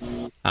up.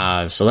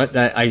 So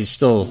that I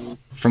still,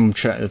 from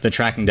the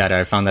tracking data,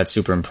 I found that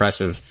super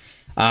impressive.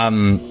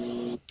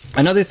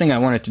 Another thing I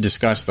wanted to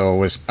discuss, though,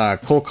 was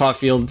Cole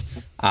Caulfield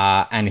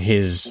and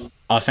his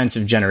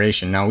offensive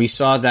generation. Now, we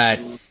saw that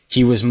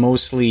he was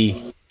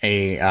mostly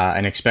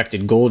an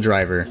expected goal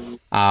driver,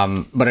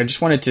 but I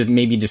just wanted to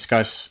maybe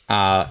discuss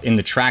in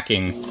the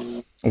tracking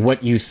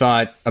what you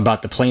thought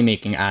about the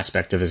playmaking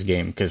aspect of his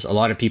game, because a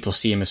lot of people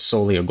see him as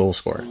solely a goal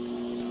scorer.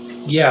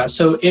 Yeah,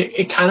 so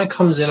it kind of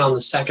comes in on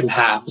the second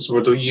half, is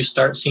where you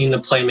start seeing the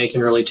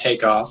playmaking really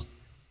take off.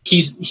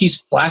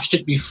 He's flashed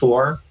it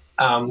before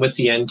with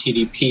the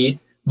NTDP,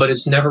 but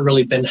it's never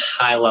really been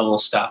high-level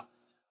stuff.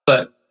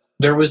 But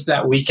there was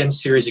that weekend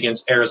series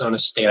against Arizona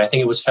State, I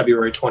think it was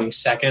February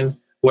 22nd,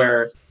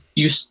 where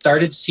you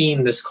started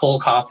seeing this Cole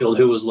Caulfield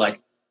who was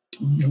like,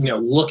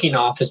 looking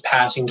off his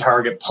passing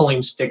target,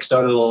 pulling sticks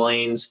out of the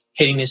lanes,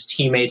 hitting his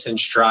teammates in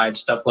stride,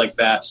 stuff like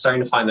that,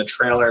 starting to find the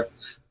trailer.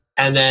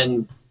 And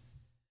then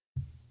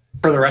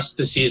for the rest of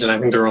the season, I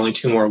think there were only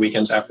 2 more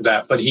weekends after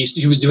that, but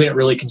he was doing it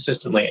really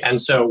consistently. And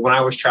so when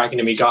I was tracking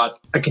him, he got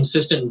a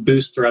consistent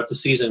boost throughout the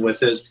season with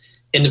his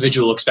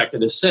individual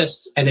expected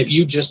assists. And if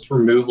you just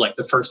remove like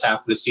the first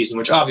half of the season,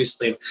 which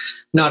obviously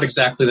not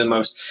exactly the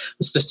most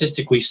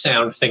statistically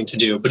sound thing to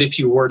do, but if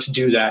you were to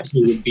do that,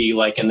 he would be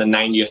like in the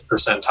 90th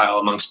percentile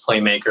amongst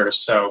playmakers.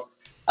 So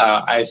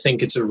I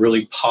think it's a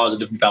really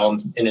positive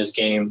development in his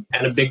game.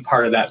 And a big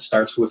part of that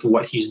starts with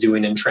what he's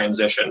doing in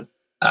transition.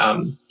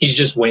 He's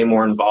just way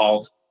more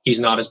involved.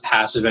 He's not as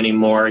passive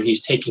anymore.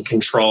 He's taking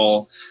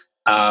control.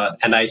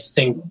 And I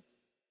think,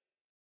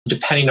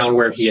 depending on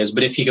where he is,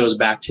 but if he goes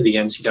back to the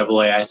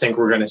NCAA, I think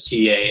we're going to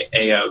see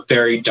a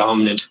very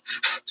dominant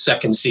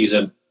second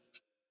season.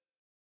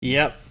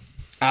 Yep.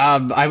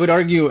 I would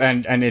argue,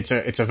 and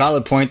it's a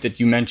valid point that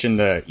you mentioned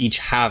each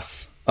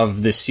half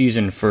of this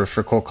season for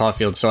Cole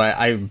Caulfield. So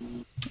I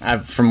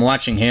from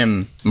watching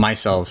him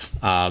myself,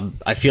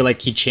 I feel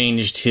like he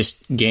changed his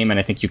game, and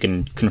I think you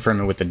can confirm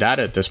it with the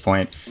data at this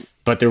point.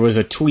 But there was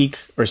a tweak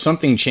or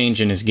something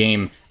change in his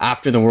game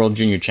after the World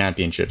Junior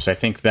Championships. I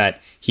think that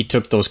he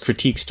took those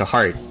critiques to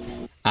heart.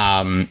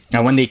 And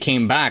when they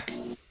came back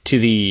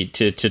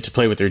to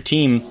play with their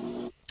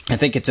team, I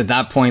think it's at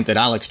that point that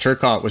Alex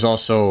Turcotte was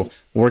also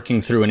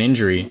working through an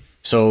injury.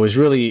 So it was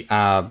really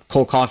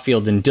Cole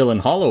Caulfield and Dylan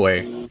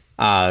Holloway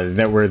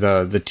that were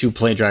the 2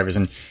 play drivers.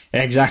 And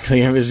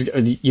exactly, it was,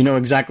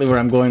 exactly where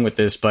I'm going with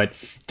this. But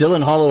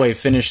Dylan Holloway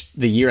finished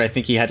the year, I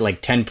think he had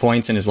like 10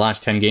 points in his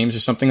last 10 games or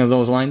something of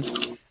those lines.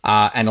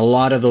 And a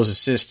lot of those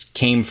assists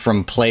came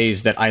from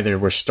plays that either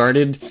were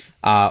started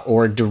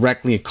or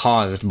directly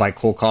caused by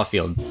Cole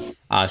Caulfield.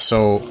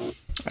 So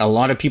a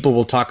lot of people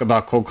will talk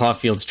about Cole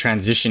Caulfield's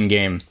transition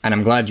game, and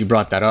I'm glad you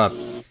brought that up.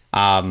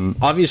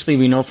 Obviously,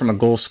 we know from a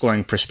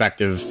goal-scoring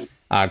perspective,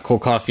 Cole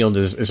Caulfield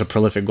is a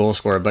prolific goal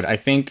scorer, but I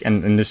think,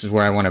 and this is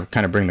where I want to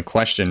kind of bring the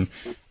question,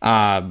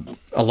 a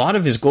lot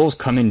of his goals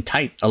come in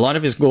tight. A lot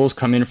of his goals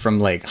come in from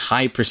like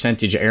high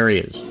percentage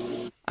areas.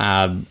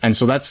 And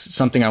so that's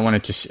something I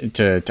wanted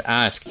to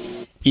ask.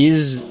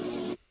 Is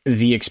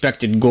the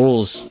expected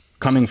goals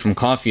coming from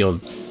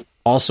Caulfield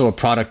also a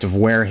product of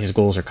where his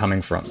goals are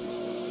coming from?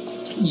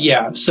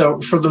 Yeah,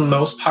 so for the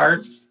most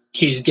part,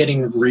 he's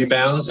getting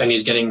rebounds and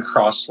he's getting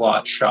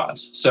cross-slot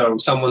shots. So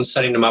someone's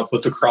setting him up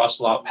with the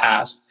cross-slot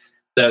pass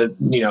that,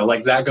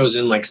 like that goes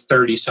in like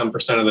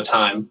 30-some% of the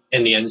time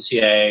in the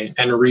NCAA,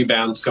 and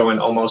rebounds go in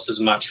almost as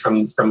much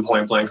from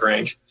point-blank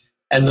range.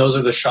 And those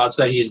are the shots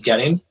that he's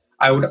getting.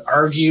 I would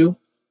argue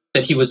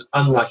that he was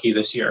unlucky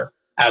this year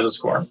as a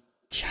scorer,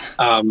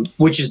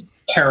 which is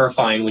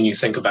terrifying when you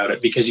think about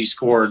it, because he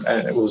scored,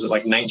 was it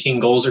like 19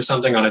 goals or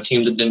something on a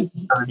team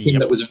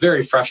that was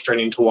very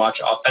frustrating to watch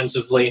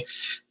offensively.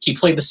 He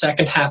played the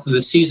second half of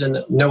the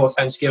season. No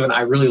offense given,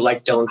 I really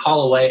like Dylan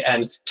Holloway,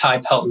 and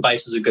Ty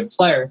Pelton-Bice is a good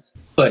player,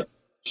 but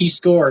he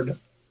scored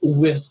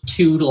with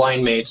two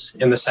line mates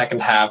in the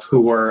second half who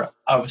were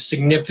of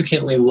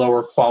significantly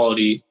lower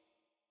quality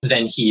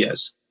than he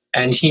is.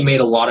 And he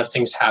made a lot of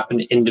things happen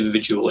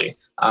individually.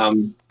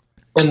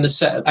 And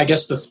I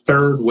guess the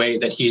third way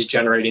that he's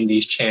generating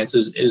these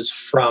chances is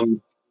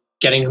from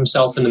getting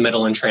himself in the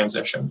middle in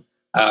transition.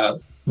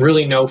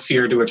 Really no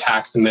fear to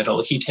attack the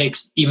middle. He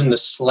takes even the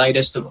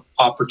slightest of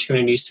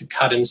opportunities to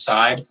cut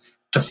inside,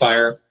 to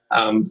fire.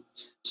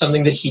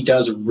 Something that he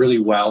does really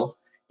well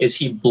is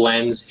he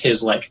blends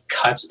his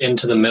cuts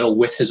into the middle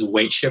with his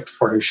weight shift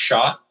for his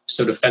shot.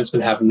 So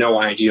defensemen have no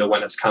idea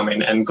when it's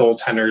coming, and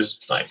goaltenders,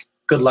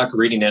 good luck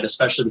reading it,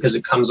 especially because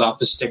it comes off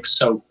his stick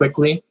so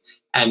quickly.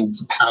 And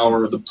the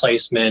power, the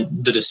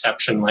placement, the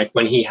deception,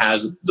 when he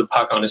has the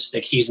puck on his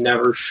stick, he's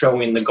never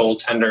showing the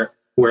goaltender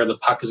where the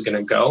puck is going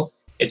to go.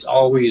 It's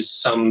always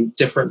some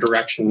different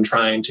direction,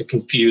 trying to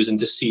confuse and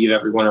deceive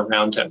everyone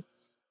around him.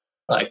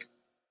 I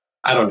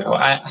don't know.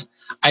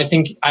 I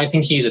think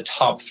he's a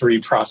top 3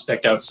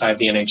 prospect outside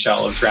the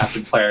NHL of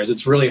drafted players.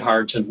 It's really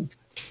hard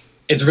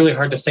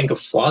to think of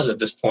flaws at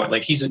this point.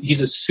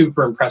 He's a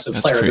super impressive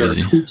player.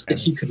 Crazy. There are tweaks that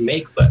he could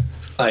make, but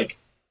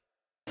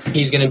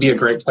he's going to be a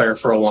great player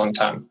for a long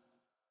time.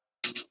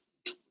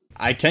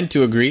 I tend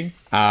to agree.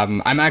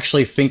 I'm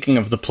actually thinking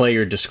of the play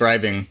you're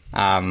describing,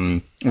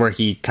 where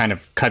he kind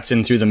of cuts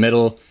in through the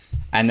middle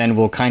and then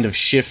will kind of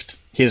shift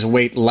his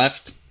weight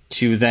left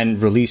to then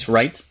release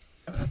right.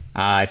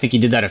 I think he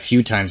did that a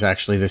few times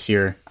actually this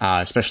year,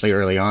 especially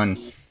early on.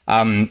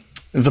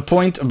 The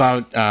point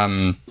about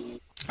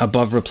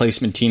above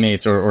replacement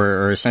teammates,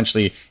 or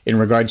essentially in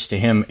regards to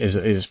him,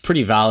 is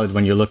pretty valid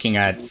when you're looking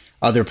at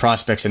other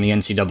prospects in the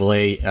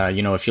NCAA.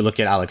 If you look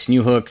at Alex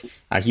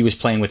Newhook, he was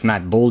playing with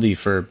Matt Boldy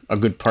for a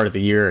good part of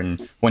the year,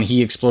 and when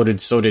he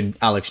exploded, so did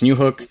Alex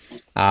Newhook.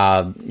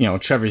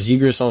 Trevor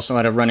Zegras also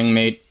had a running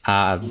mate.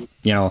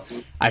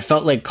 I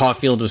felt like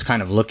Caulfield was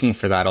kind of looking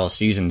for that all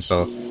season,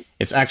 so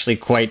it's actually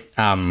quite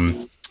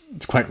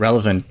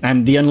relevant.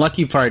 And the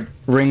unlucky part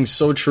rings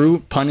so true,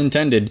 pun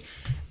intended,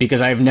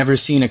 because I've never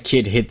seen a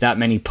kid hit that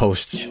many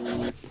posts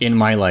in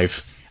my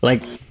life.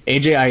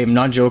 AJ, I am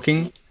not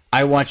joking.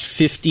 I watched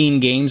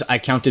 15 games. I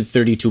counted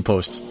 32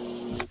 posts.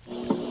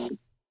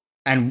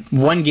 And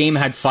one game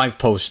had 5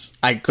 posts.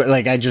 I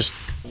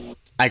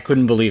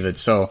couldn't believe it.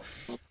 So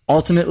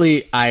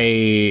ultimately,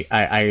 I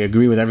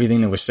agree with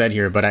everything that was said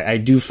here, but I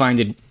do find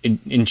it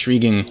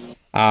intriguing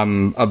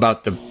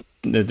about the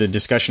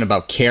discussion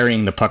about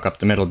carrying the puck up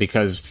the middle,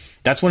 because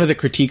that's one of the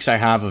critiques I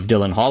have of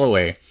Dylan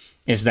Holloway,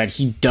 is that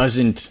he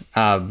doesn't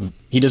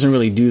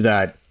really do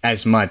that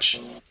as much,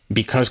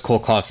 because Cole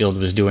Caulfield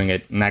was doing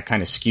it, and that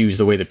kind of skews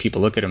the way that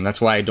people look at him.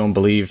 That's why I don't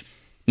believe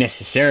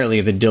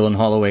necessarily that Dylan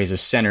Holloway is a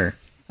center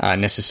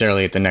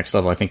necessarily at the next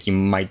level. I think he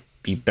might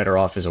be better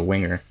off as a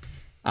winger.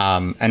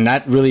 And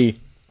that really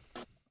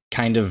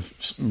kind of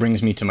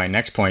brings me to my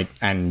next point,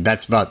 and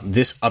that's about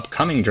this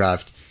upcoming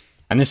draft.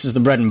 And this is the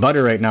bread and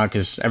butter right now,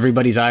 because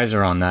everybody's eyes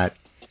are on that.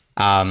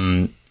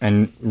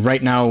 And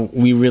right now,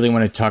 we really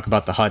want to talk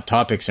about the hot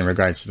topics in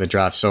regards to the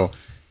draft. So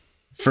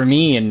for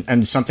me,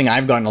 and something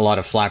I've gotten a lot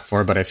of flack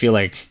for, but I feel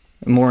like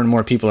more and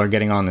more people are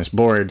getting on this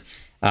board,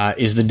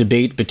 is the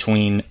debate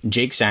between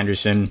Jake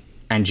Sanderson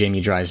and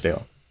Jamie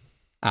Drysdale,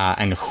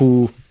 and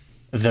who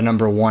the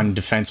number 1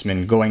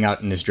 defenseman going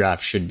out in this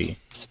draft should be.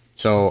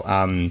 So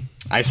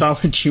I saw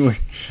what you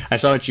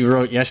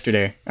wrote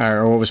yesterday,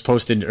 or what was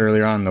posted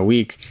earlier on in the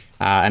week,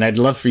 and I'd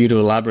love for you to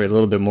elaborate a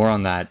little bit more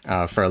on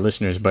that for our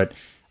listeners. But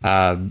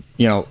I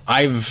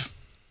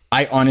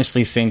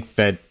honestly think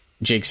that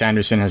Jake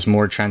Sanderson has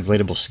more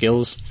translatable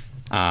skills,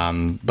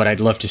 but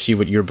I'd love to see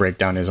what your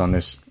breakdown is on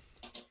this.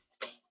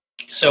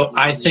 So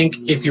I think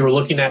if you were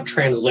looking at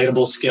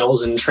translatable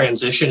skills in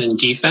transition and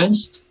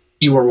defense,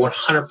 you were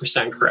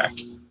 100%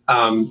 correct.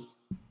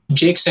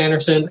 Jake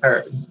Sanderson,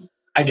 or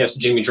I guess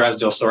Jamie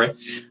Drysdale, sorry,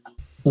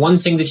 one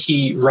thing that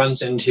he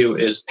runs into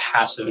is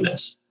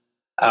passiveness.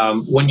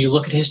 When you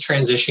look at his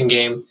transition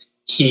game,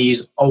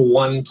 he's a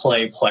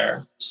one-play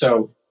player.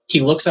 So He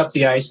looks up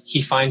the ice,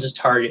 he finds his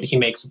target, he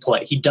makes a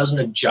play. He doesn't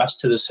adjust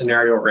to the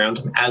scenario around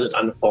him as it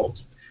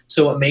unfolds.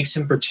 So it makes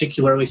him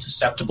particularly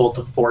susceptible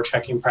to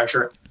forechecking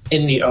pressure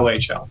in the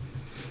OHL.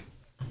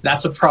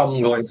 That's a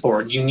problem going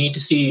forward. You need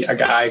to see a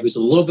guy who's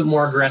a little bit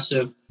more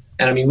aggressive.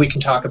 And I mean, we can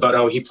talk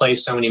about, he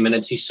plays so many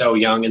minutes, he's so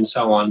young and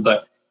so on.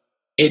 But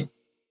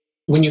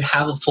when you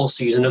have a full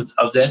season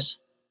of this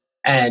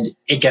and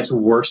it gets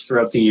worse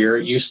throughout the year,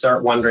 you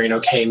start wondering,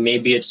 okay,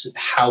 maybe it's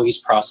how he's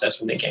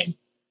processing the game.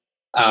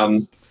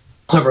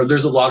 However,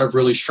 there's a lot of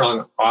really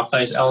strong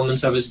off-ice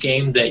elements of his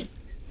game that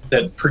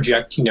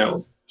project,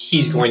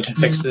 he's going to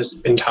fix this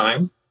in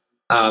time.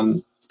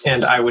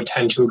 And I would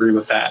tend to agree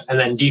with that. And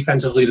then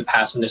defensively, the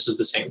passiveness is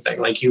the same thing.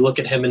 Like, you look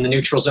at him in the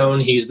neutral zone,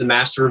 he's the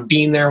master of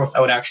being there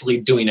without actually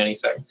doing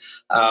anything.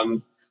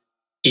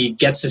 He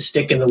gets his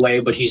stick in the way,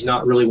 but he's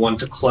not really one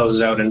to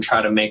close out and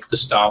try to make the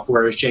stop,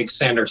 whereas Jake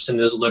Sanderson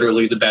is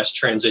literally the best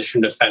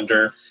transition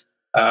defender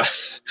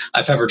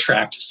I've ever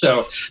tracked.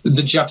 So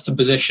the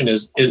juxtaposition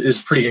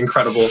is pretty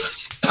incredible.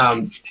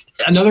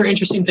 Another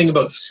interesting thing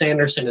about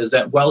Sanderson is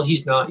that while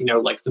he's not,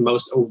 like the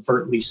most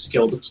overtly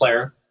skilled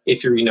player,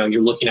 if you're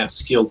looking at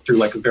skill through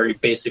like a very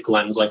basic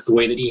lens, like the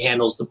way that he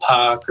handles the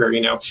puck, or,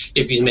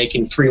 if he's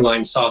making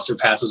 3-line saucer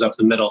passes up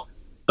the middle,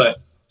 but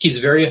he's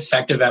very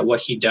effective at what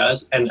he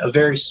does. And a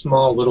very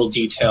small little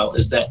detail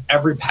is that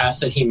every pass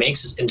that he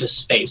makes is into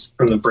space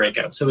from the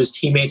breakout. So his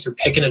teammates are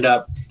picking it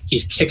up.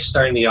 He's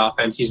kickstarting the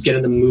offense. He's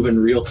getting them moving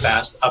real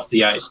fast up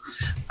the ice.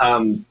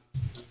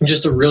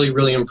 Just a really,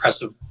 really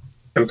impressive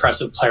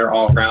player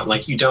all around.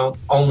 Like, you don't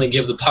only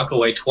give the puck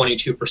away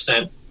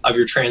 22% of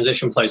your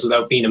transition plays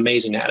without being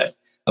amazing at it,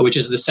 which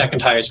is the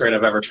second highest rate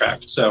I've ever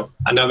tracked. So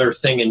another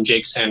thing in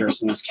Jake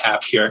Sanderson's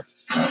cap here.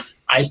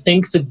 I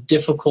think the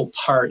difficult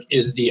part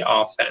is the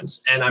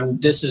offense.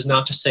 And this is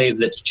not to say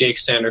that Jake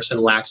Sanderson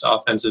lacks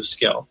offensive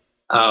skill.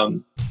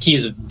 He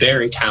is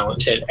very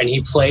talented, and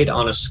he played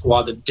on a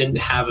squad that didn't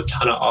have a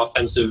ton of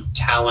offensive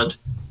talent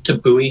to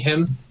buoy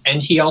him.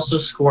 And he also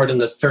scored in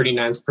the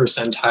 39th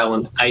percentile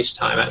in ice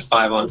time at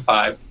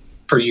 5-on-5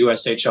 for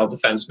USHL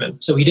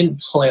defensemen. So he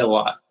didn't play a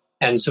lot.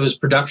 And so his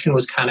production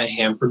was kind of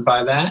hampered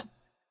by that.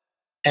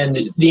 And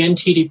the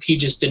NTDP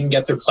just didn't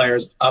get their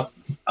players up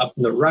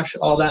in the rush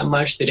all that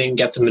much. They didn't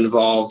get them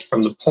involved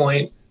from the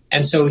point.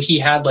 And so he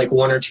had like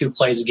 1 or 2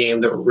 plays a game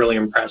that were really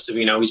impressive.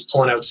 He's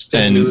pulling out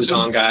spin moves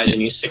on guys,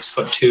 and he's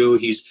 6'2".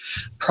 He's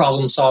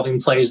problem-solving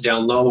plays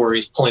down low, where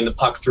he's pulling the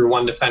puck through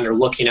one defender,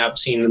 looking up,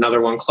 seeing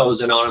another one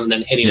closing on him, and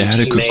then hitting. Yeah, I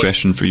had a quick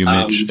question for you,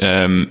 Mitch.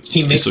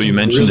 So you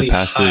mentioned really the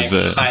passive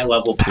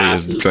high-level play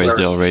of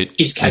Drysdale, right?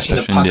 He's catching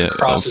the puck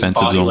across his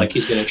body zone. Like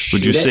he's going to shoot.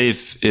 Would you say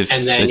if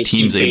a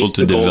team's able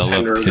to develop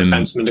him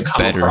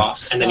better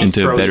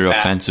into a better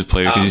offensive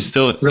player, because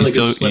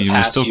he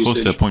was still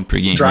close to a point per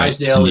game,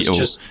 Drysdale is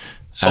just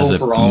as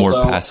a more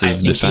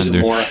passive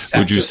defender,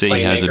 would you say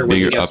he has a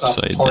bigger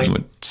upside than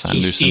what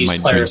Sanderson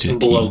might bring to the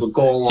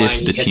team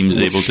if the team is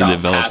able to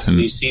develop him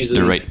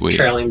the right way?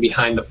 Trailing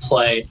behind the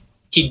play,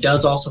 he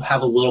does also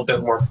have a little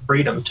bit more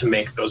freedom to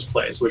make those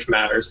plays, which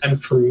matters.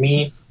 And for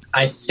me,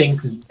 I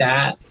think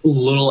that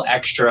little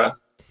extra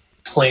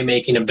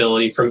playmaking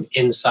ability from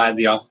inside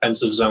the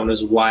offensive zone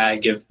is why I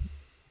give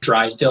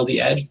Drysdale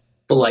the edge.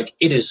 But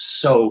it is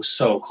so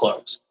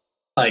close.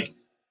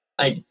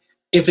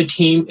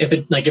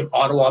 If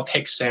Ottawa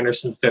picks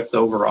Sanderson 5th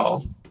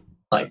overall,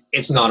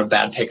 it's not a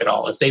bad pick at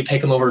all. If they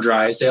pick him over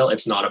Drysdale,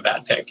 it's not a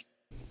bad pick.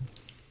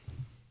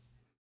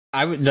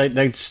 I would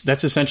that's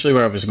essentially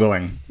where I was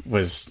going,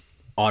 was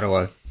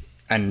Ottawa,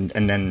 and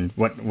then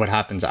what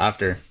happens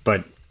after.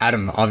 But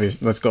Adam,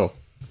 obviously, let's go.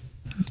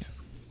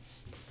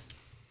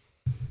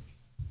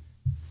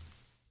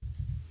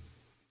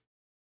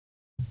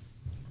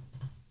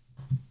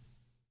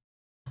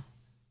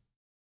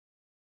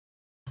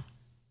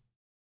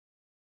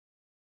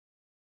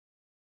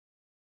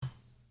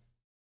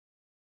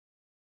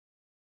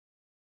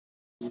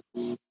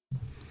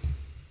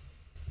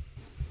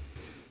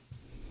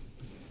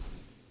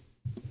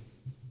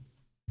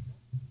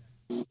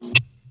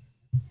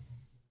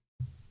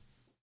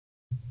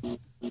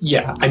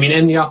 Yeah, I mean,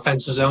 in the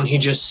offensive zone, he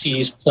just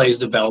sees plays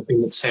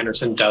developing that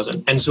Sanderson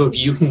doesn't. And so if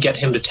you can get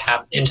him to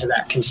tap into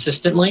that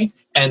consistently,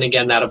 and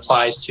again, that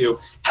applies to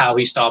how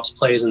he stops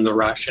plays in the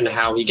rush and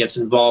how he gets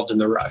involved in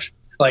the rush.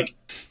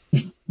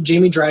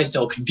 Jamie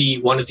Drysdale could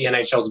be one of the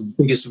NHL's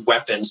biggest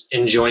weapons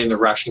in joining the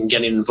rush and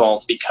getting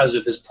involved because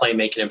of his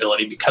playmaking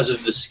ability, because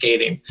of the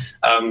skating,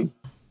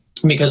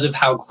 because of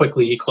how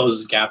quickly he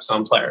closes gaps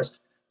on players.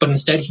 But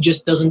instead, he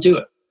just doesn't do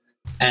it.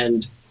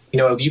 And,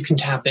 if you can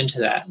tap into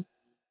that,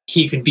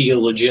 he could be a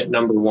legit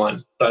number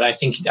 1. But I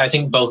think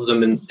both of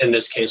them in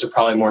this case are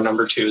probably more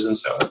number 2s, and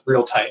so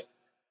real tight.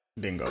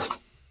 Bingo.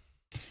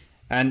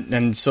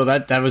 And so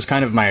that was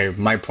kind of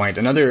my point.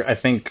 Another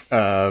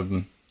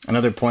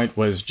point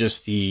was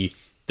just the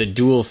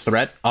dual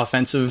threat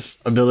offensive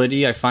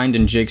ability I find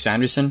in Jake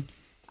Sanderson.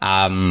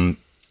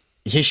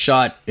 His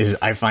shot is,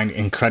 I find,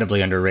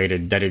 incredibly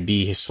underrated. That it'd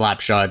be his slap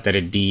shot, that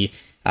it'd be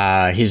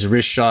his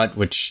wrist shot,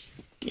 which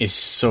is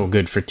so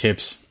good for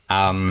tips.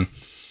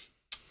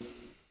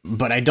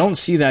 But I don't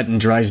see that in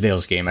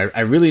Drysdale's game.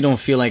 I really don't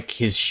feel like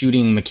his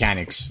shooting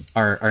mechanics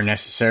are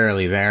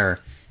necessarily there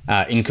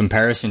in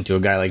comparison to a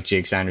guy like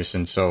Jake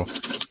Sanderson. So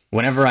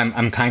whenever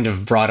I'm kind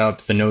of brought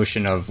up the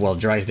notion of, well,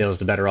 Drysdale's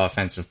the better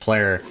offensive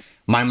player,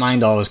 my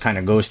mind always kind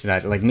of goes to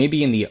that. Like,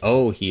 maybe in the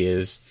O he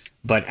is,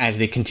 but as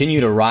they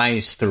continue to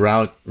rise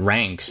throughout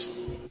ranks,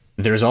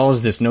 there's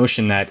always this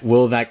notion that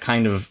will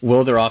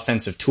their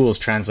offensive tools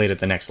translate at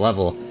the next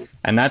level?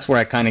 And that's where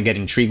I kind of get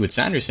intrigued with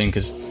Sanderson,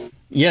 because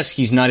yes,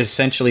 he's not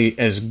essentially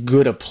as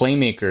good a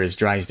playmaker as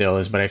Drysdale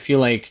is, but I feel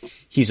like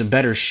he's a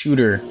better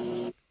shooter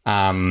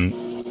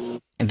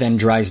than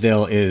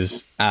Drysdale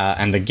is,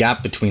 and the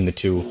gap between the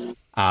two,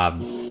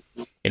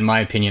 in my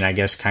opinion, I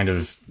guess, kind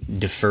of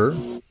defer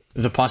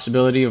the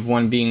possibility of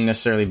one being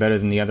necessarily better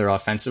than the other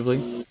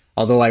offensively.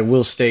 Although I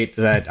will state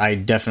that I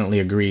definitely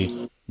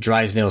agree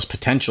Drysdale's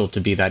potential to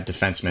be that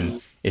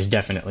defenseman is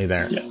definitely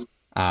there,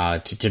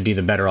 to be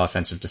the better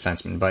offensive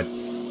defenseman. But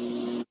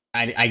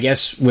I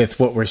guess with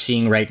what we're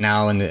seeing right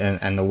now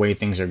and the way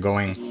things are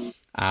going,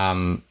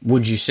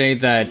 would you say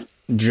that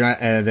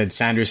that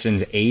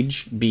Sanderson's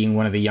age, being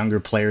one of the younger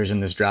players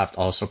in this draft,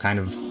 also kind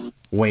of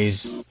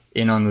weighs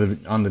in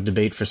on the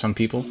debate for some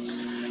people?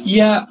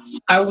 Yeah,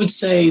 I would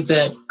say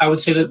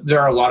that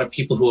there are a lot of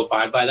people who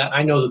abide by that.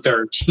 I know that there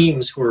are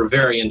teams who are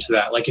very into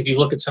that. Like, if you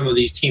look at some of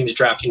these teams'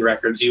 drafting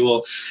records, you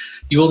will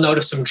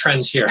notice some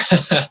trends here.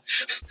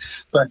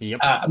 But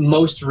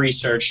most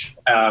research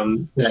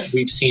that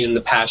we've seen in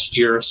the past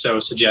year or so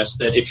suggests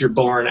that if you're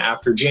born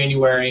after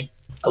January,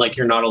 like,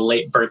 you're not a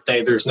late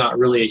birthday, there's not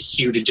really a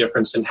huge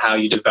difference in how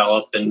you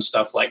develop and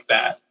stuff like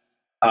that.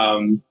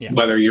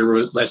 Whether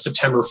you're a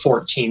September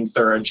 14th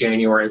or a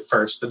January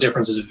 1st, the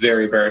difference is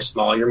very, very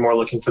small. You're more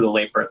looking for the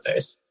late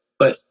birthdays.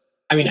 But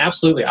I mean,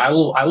 absolutely, I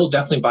will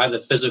definitely buy the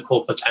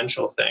physical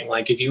potential thing.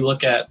 Like, if you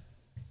look at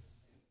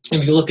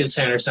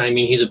Sanderson, I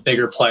mean, he's a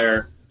bigger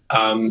player.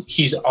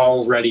 He's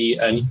already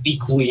an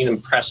equally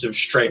impressive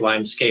straight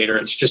line skater.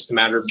 It's just a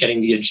matter of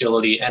getting the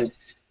agility. And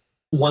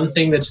one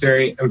thing that's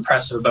very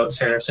impressive about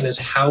Sanderson is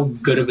how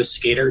good of a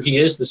skater he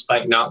is,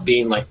 despite not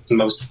being like the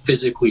most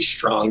physically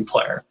strong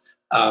player.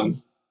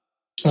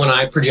 When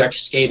I project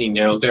skating,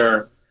 there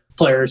are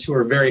players who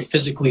are very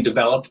physically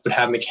developed but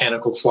have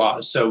mechanical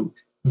flaws. So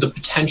the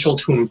potential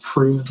to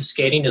improve the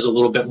skating is a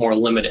little bit more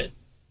limited.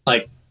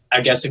 Like,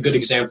 I guess a good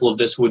example of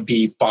this would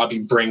be Bobby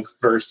Brink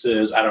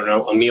versus, I don't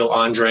know, Emil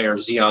Andre or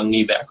Zion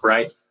Niebeck,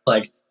 right?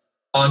 Like,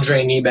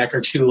 Andre and Niebeck are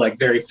two like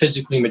very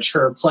physically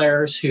mature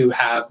players who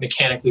have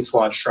mechanically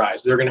flawed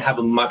strides. They're going to have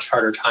a much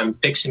harder time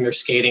fixing their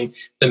skating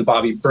than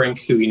Bobby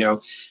Brink, who,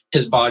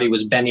 his body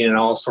was bending in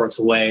all sorts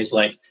of ways.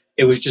 Like,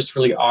 it was just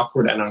really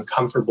awkward and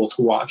uncomfortable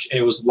to watch. And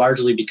it was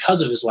largely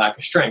because of his lack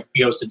of strength.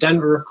 He goes to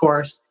Denver, of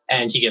course,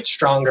 and he gets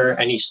stronger,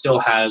 and he still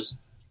has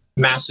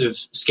massive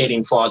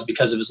skating flaws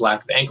because of his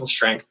lack of ankle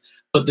strength.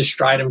 But the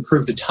stride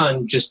improved a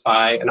ton just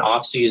by an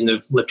off season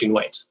of lifting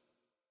weights.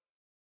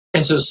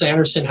 And so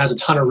Sanderson has a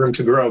ton of room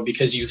to grow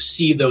because you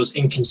see those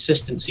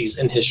inconsistencies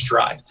in his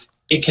stride.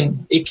 It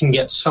can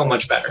get so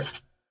much better.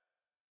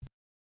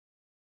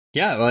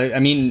 Yeah, well, I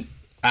mean,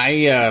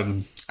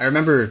 I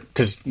remember,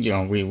 because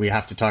we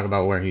have to talk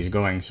about where he's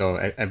going. So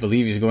I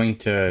believe he's going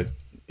to,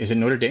 is it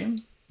Notre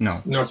Dame? No,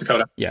 North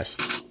Dakota. Yes,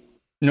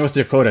 North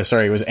Dakota.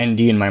 Sorry, it was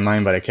ND in my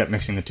mind, but I kept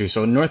mixing the two.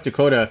 So North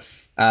Dakota,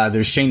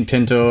 there's Shane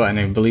Pinto, and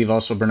I believe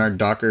also Bernard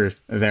Docker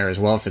there as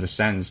well for the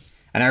Sens.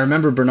 And I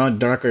remember Bernard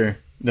Docker,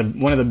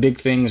 one of the big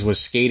things was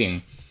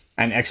skating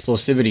and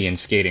explosivity in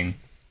skating.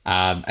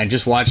 And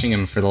just watching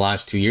him for the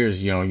last 2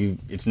 years,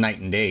 it's night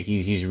and day.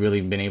 He's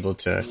really been able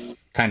to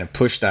kind of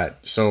push that.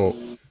 So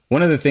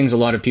one of the things a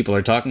lot of people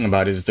are talking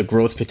about is the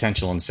growth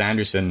potential in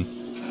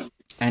Sanderson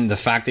and the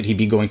fact that he'd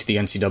be going to the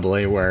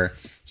NCAA, where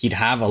he'd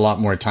have a lot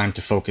more time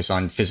to focus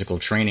on physical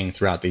training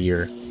throughout the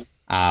year,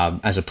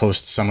 as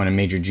opposed to someone in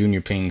major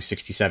junior playing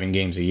 67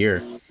 games a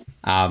year.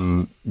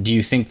 Do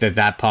you think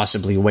that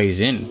possibly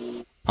weighs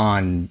in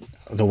on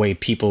the way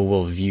people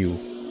will view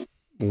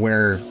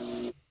where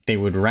they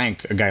would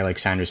rank a guy like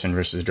Sanderson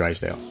versus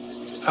Drysdale?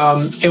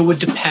 It would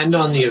depend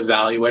on the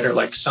evaluator.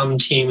 Like, some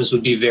teams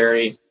would be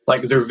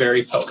they're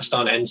very focused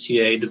on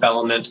NCAA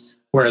development,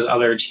 whereas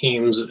other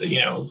teams,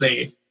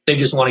 they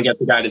just want to get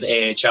the guy to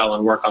the AHL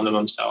and work on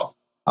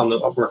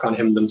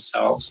him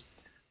themselves.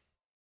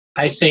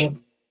 I think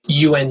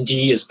UND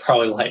is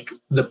probably like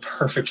the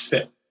perfect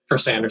fit for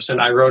Sanderson.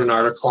 I wrote an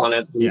article on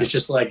it. Yeah. It's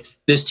just like,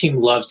 this team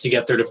loves to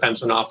get their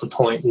defensemen off the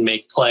point and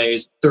make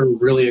plays. They're a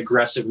really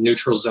aggressive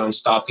neutral zone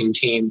stopping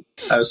team.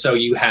 So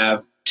you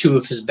have two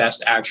of his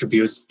best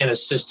attributes in a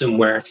system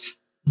where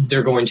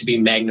they're going to be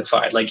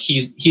magnified. Like,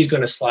 he's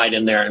going to slide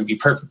in there and be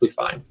perfectly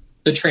fine.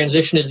 The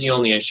transition is the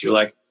only issue.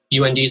 Like,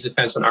 UND's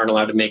defensemen aren't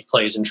allowed to make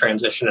plays in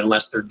transition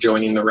unless they're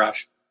joining the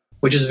rush,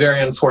 which is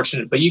very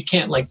unfortunate. But you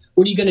can't, what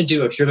are you going to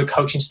do if you're the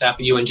coaching staff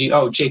at UNG?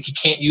 Oh, Jake, you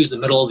can't use the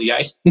middle of the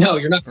ice. No,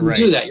 you're not going to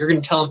do that. You're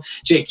going to tell him,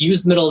 Jake,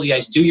 use the middle of the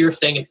ice, do your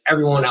thing, and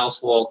everyone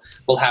else will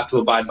have to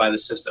abide by the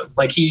system.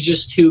 Like, he's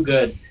just too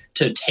good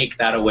to take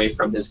that away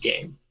from his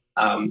game.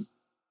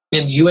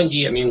 And UND,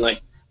 I mean,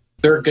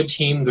 they're a good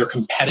team. They're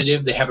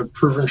competitive. They have a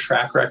proven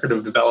track record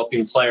of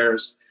developing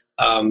players.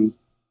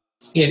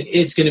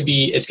 It's going to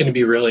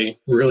be really,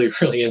 really,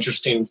 really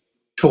interesting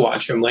to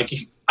watch him. Like,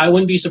 I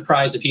wouldn't be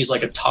surprised if he's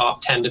like a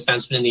top 10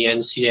 defenseman in the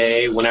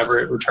NCAA whenever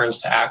it returns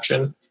to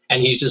action,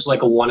 and he's just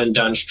like a one and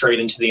done straight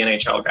into the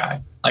NHL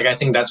guy. Like, I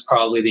think that's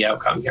probably the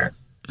outcome here.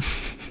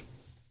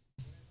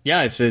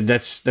 Yeah,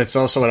 that's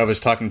also what I was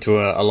talking to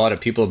a lot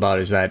of people about,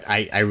 is that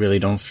I really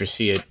don't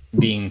foresee it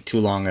being too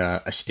long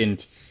a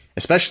stint,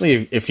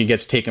 especially if he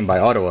gets taken by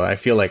Ottawa. I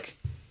feel like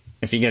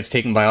if he gets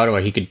taken by Ottawa,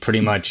 he could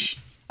pretty much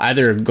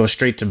either go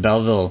straight to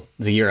Belleville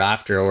the year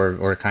after,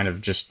 or kind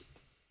of just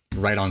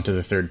right onto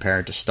the third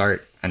pair to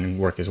start and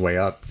work his way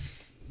up.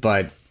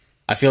 But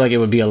I feel like it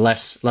would be a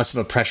less of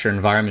a pressure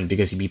environment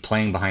because he'd be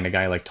playing behind a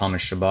guy like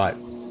Thomas Chabot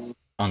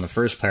on the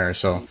first pair.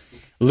 So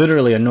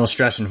literally a no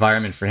stress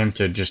environment for him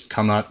to just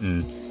come up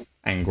and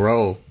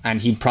grow.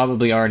 And he'd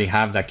probably already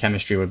have that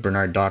chemistry with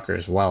Bernard Docker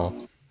as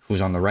well,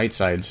 who's on the right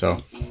side.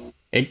 So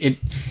I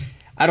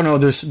don't know.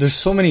 There's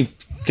so many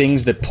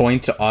things that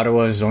point to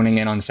Ottawa zoning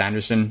in on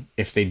Sanderson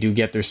if they do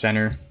get their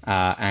center,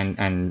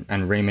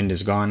 and Raymond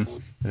is gone,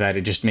 that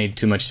it just made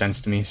too much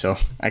sense to me. So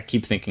I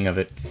keep thinking of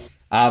it.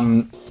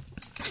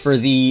 For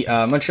the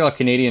Montreal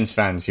Canadiens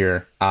fans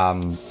here,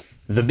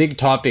 the big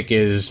topic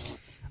is,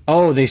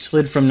 they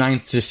slid from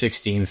 9th to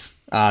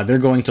 16th. They're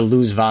going to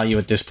lose value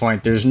at this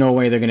point. There's no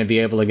way they're going to be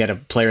able to get a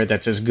player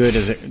that's as good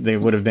as they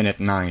would have been at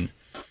 9.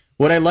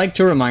 What I like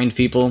to remind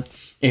people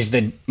is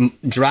that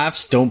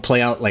drafts don't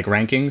play out like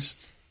rankings.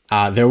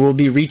 There will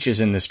be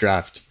reaches in this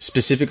draft,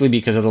 specifically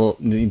because of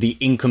the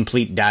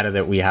incomplete data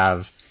that we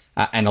have,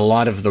 and a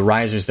lot of the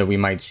risers that we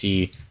might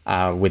see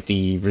with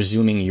the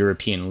resuming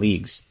European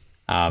leagues.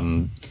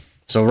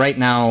 So right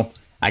now,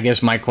 I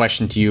guess my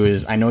question to you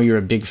is, I know you're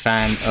a big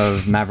fan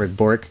of Maverick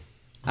Bourque,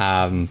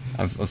 from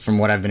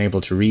what I've been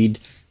able to read.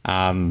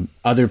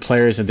 Other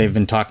players that they've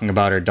been talking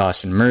about are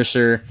Dawson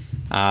Mercer,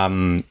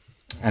 and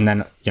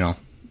then,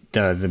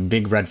 the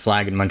big red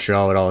flag in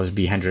Montreal would always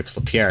be Hendrix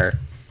Lapierre.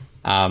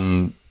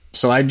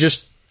 So I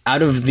just,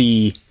 out of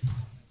the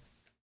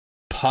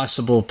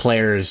possible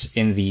players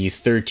in the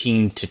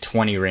 13 to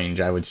 20 range,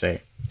 I would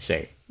say,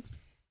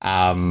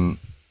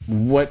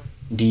 what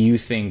do you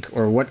think,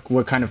 or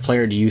what kind of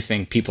player do you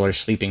think people are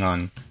sleeping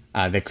on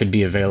that could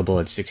be available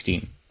at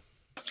 16?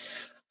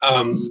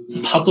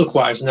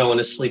 Public-wise, no one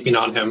is sleeping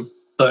on him,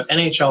 but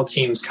NHL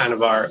teams kind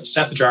of are.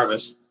 Seth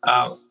Jarvis,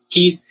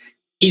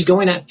 he's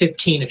going at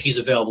 15 if he's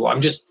available.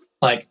 I'm just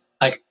like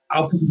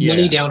I'll put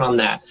money down on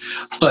that,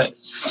 but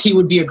he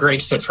would be a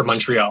great fit for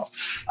Montreal.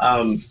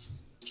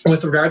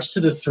 With regards to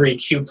the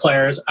 3Q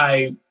players,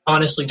 I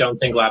honestly don't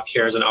think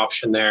Lapierre is an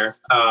option there.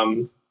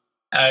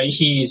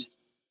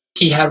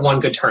 He had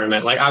one good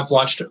tournament. Like, I've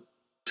watched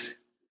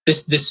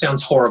this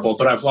sounds horrible,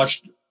 but I've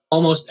watched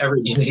almost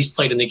every game that he's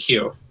played in the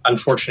queue,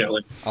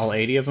 unfortunately. All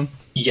 80 of them?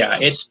 Yeah,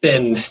 it's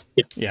been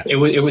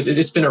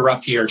it's been a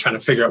rough year trying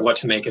to figure out what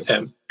to make of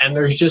him. And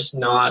there's just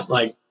not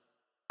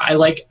I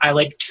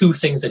like two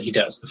things that he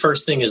does. The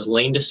first thing is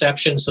lane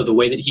deception, so the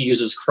way that he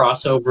uses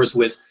crossovers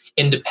with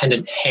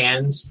independent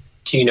hands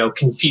to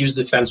confuse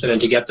defensemen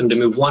and to get them to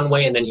move one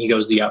way and then he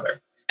goes the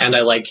other. And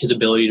I like his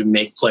ability to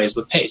make plays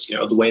with pace,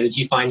 the way that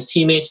he finds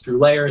teammates through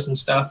layers and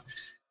stuff.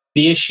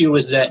 The issue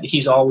is that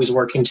he's always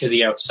working to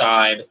the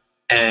outside,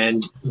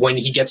 and when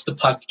he gets the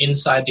puck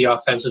inside the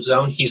offensive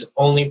zone, he's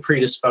only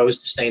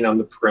predisposed to staying on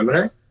the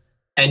perimeter.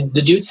 And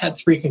the dude's had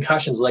 3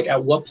 concussions. Like,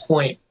 at what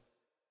point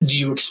do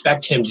you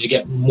expect him to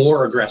get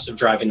more aggressive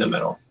driving the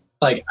middle?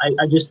 Like,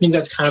 I just think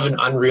that's kind of an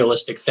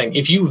unrealistic thing.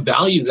 If you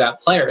value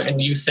that player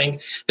and you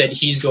think that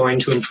he's going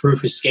to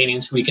improve his skating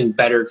so he can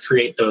better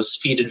create those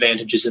speed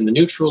advantages in the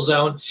neutral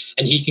zone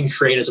and he can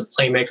create as a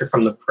playmaker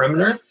from the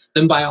perimeter,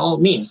 then by all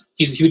means,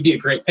 he would be a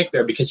great pick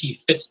there because he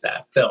fits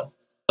that bill.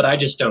 But I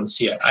just don't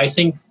see it. I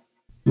think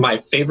my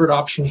favorite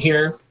option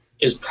here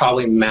is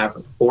probably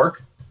Maverick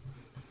Bourque.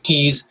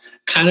 He's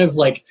kind of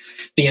like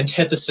the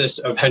antithesis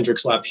of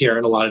Hendrix Lapierre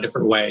in a lot of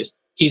different ways.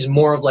 He's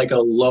more of like a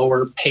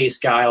lower pace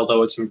guy,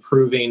 although it's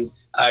improving.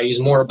 He's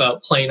more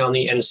about playing on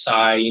the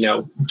inside,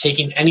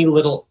 taking any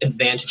little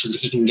advantage that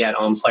he can get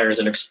on players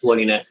and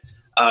exploiting it.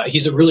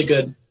 He's a really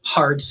good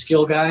hard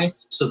skill guy.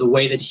 So the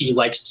way that he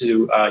likes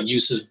to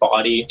use his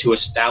body to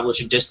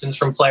establish a distance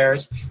from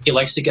players, he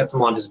likes to get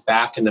them on his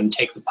back and then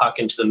take the puck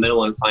into the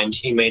middle and find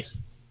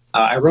teammates.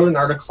 I wrote an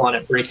article on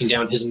it breaking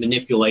down his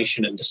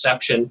manipulation and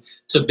deception.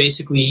 So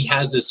basically, he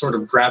has this sort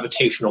of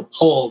gravitational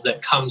pull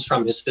that comes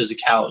from his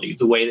physicality,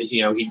 the way that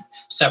he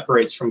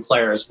separates from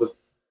players with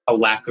a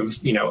lack of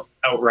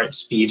outright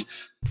speed,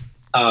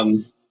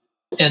 and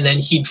then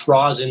he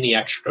draws in the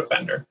extra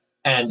defender,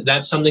 and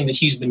that's something that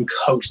he's been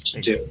coached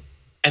to do,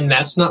 and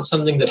that's not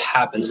something that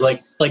happens.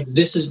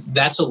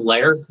 That's a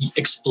layer,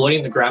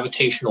 exploiting the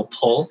gravitational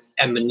pull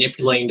and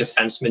manipulating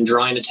defensemen,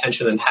 drawing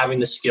attention, and having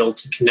the skill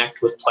to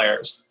connect with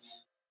players.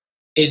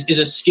 Is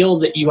a skill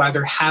that you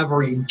either have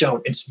or you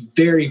don't. It's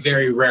very,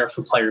 very rare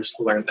for players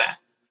to learn that.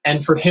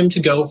 And for him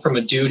to go from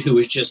a dude who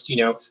was just,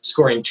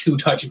 scoring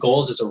 2-touch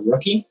goals as a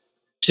rookie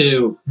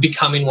to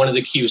becoming one of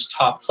the Q's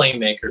top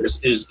playmakers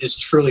is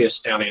truly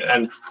astounding.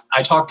 And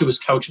I talked to his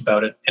coach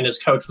about it, and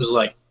his coach was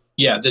like,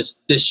 yeah, this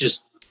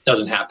just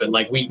doesn't happen.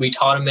 Like we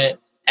taught him it,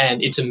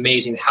 and it's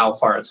amazing how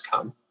far it's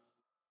come.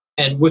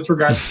 And with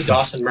regards to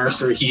Dawson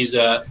Mercer, he's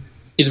a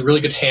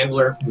really good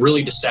handler,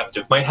 really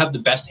deceptive. Might have the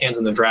best hands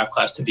in the draft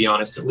class, to be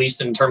honest, at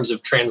least in terms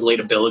of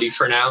translatability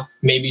for now.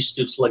 Maybe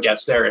Stützle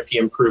gets there if he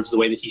improves the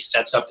way that he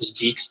sets up his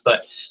deeks,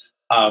 but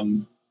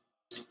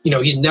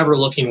he's never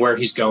looking where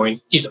he's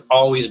going. He's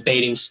always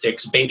baiting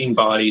sticks, baiting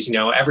bodies.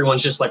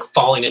 Everyone's just like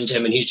falling into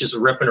him, and he's just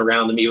ripping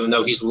around them, even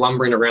though he's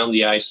lumbering around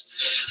the ice.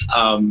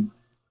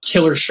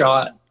 Killer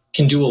shot,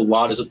 can do a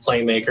lot as a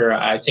playmaker.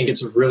 I think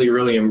it's really,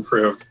 really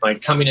improved.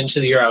 Like coming into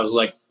the year, I was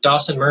like,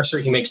 Dawson Mercer,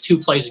 he makes 2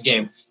 plays a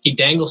game. He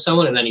dangles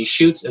someone, and then he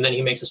shoots, and then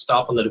he makes a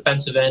stop on the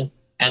defensive end.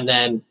 And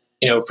then,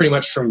 pretty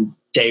much from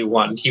day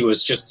one, he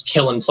was just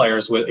killing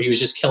teams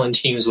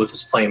with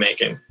his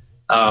playmaking.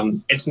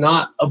 It's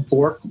not a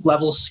Bork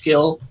level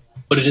skill,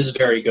 but it is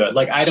very good.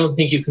 Like, I don't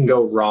think you can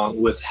go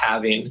wrong with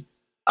having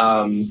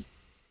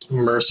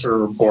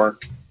Mercer or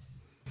Bork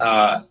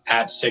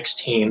at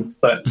 16.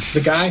 But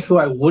the guy who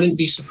I wouldn't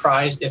be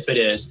surprised if it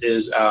is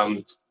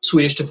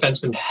Swedish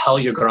defenseman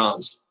Helge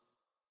Grans.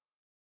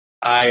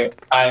 I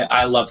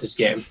love his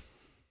game.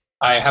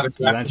 I have a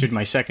draft. You answered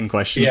my second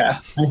question. Yeah,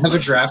 I have a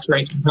draft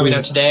ranking coming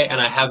out today, and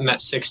I have him at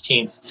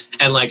 16th.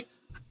 And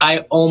I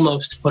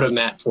almost put him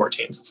at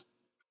 14th.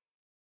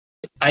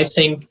 I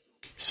think.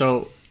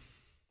 So,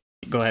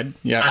 go ahead.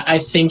 Yeah, I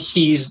think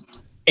he's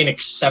an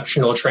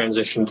exceptional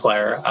transition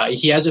player.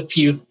 He has a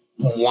few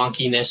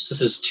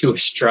wonkinesses to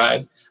his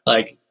stride,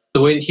 like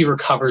the way that he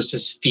recovers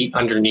his feet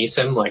underneath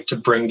him, like to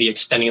bring the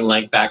extending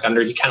leg back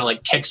under. He kind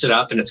of kicks it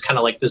up, and it's kind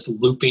of like this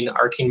looping,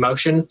 arcing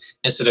motion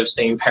instead of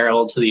staying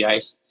parallel to the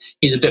ice.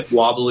 He's a bit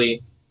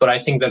wobbly, but I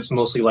think that's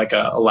mostly like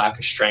a lack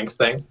of strength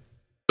thing.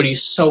 But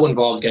he's so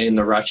involved getting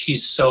the rush.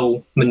 He's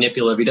so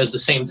manipulative. He does the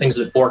same things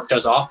that Bork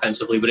does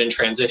offensively, but in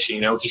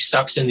transition. He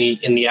sucks in the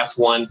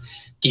F1.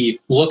 He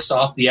looks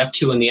off the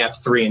F2 and the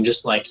F3,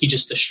 and he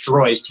just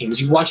destroys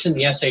teams. You watch him in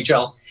the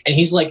SHL, and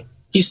he's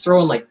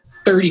throwing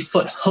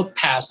 30-foot hook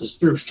passes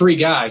through 3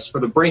 guys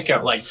for the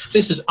breakout.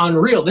 This is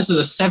unreal. This is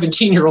a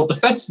 17-year-old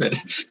defenseman.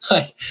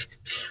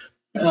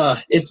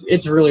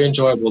 It's really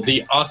enjoyable.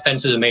 The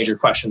offense is a major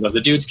question, though. The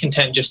dude's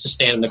content just to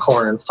stand in the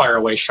corner and fire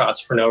away shots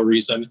for no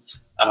reason.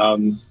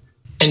 And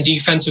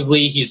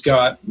defensively, he's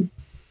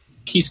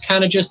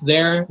kind of just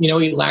there.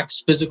 He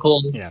lacks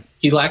physical. Yeah.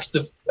 He lacks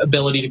the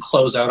ability to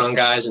close out on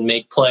guys and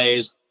make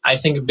plays. I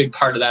think a big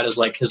part of that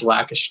is his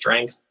lack of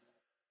strength.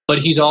 But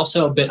he's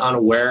also a bit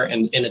unaware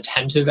and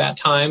inattentive at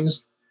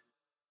times.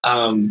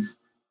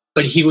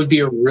 But he would be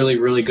a really,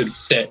 really good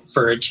fit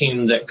for a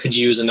team that could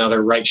use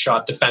another right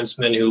shot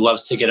defenseman who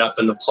loves to get up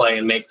in the play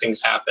and make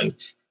things happen.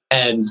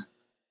 And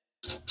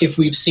if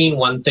we've seen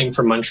one thing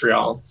from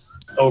Montreal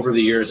over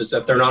the years, is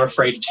that they're not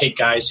afraid to take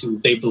guys who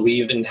they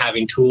believe in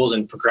having tools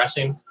and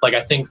progressing. I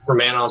think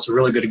Romanov's a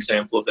really good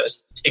example of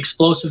this.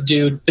 Explosive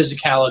dude,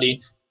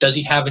 physicality. Does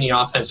he have any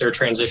offense or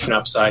transition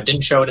upside?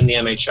 Didn't show it in the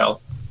MHL,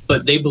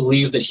 but they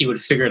believe that he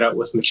would figure it out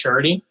with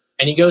maturity.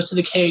 And he goes to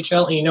the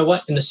KHL, and you know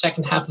what? In the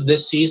second half of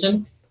this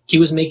season, he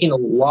was making a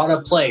lot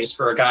of plays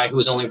for a guy who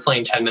was only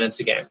playing 10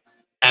 minutes a game.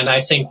 And I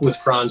think with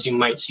Grans, you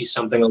might see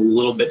something a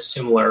little bit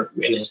similar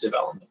in his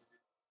development.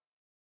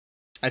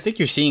 I think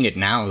you're seeing it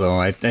now, though.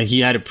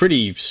 He had a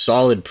pretty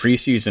solid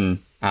preseason,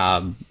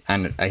 and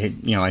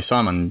I saw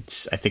him on,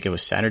 I think it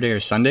was Saturday or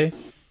Sunday,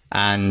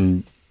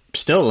 and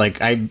still,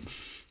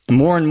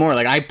 more and more,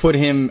 I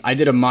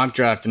did a mock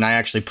draft, and I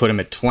actually put him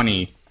at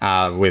 20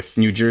 with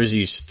New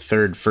Jersey's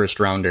third first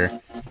rounder,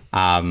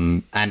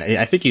 and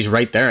I think he's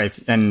right there,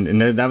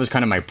 and that was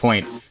kind of my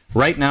point.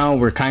 Right now,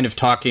 we're kind of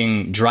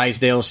talking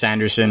Drysdale,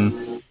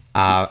 Sanderson,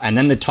 and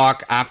then the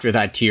talk after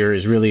that tier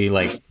is really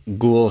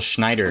Gould,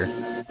 Schneider,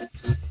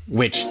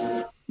 which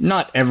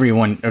not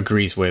everyone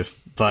agrees with,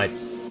 but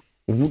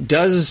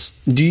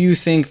do you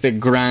think that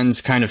Grans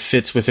kind of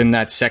fits within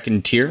that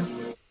second tier,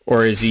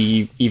 or is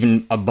he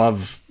even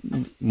above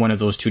one of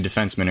those 2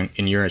 defensemen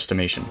in your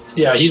estimation?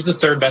 Yeah, he's the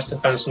 3rd best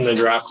defenseman in the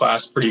draft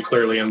class, pretty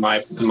clearly in my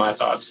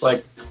thoughts.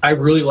 I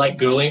really like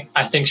Gouli.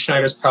 I think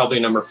Schneider's probably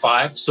number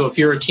 5. So if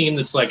you're a team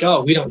that's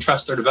oh, we don't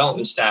trust our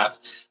development staff,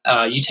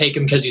 you take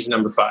him because he's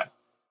number 5.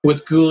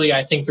 With Gouli,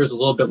 I think there's a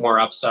little bit more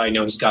upside.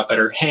 He's got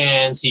better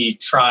hands. He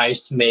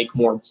tries to make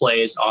more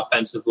plays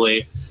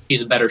offensively.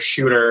 He's a better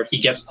shooter. He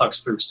gets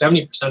pucks through.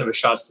 70% of his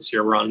shots this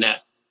year were on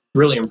net.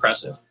 Really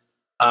impressive.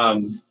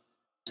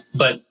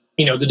 But,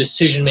 the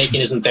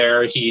decision-making isn't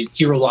there. He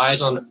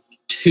relies on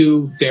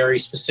 2 very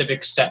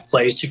specific set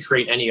plays to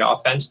create any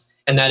offense,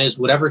 and that is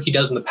whatever he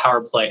does in the power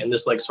play and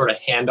this sort of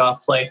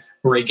handoff play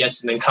where he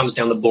gets and then comes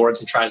down the boards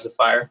and tries to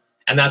fire.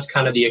 And that's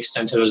kind of the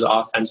extent of his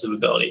offensive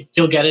ability.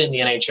 He'll get it in the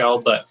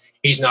NHL, but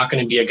he's not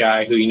going to be a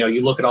guy who,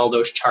 you look at all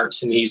those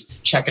charts and he's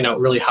checking out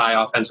really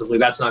high offensively.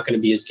 That's not going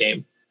to be his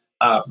game.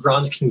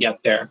 Grans can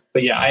get there.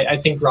 But yeah, I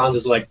think Grans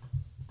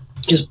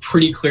is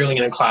pretty clearly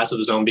in a class of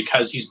his own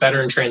because he's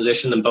better in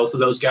transition than both of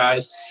those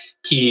guys.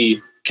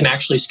 He can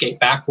actually skate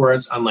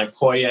backwards, unlike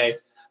Poirier.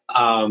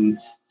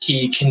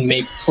 He can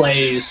make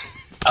plays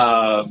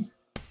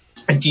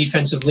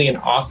defensively and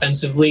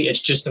offensively.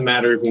 It's just a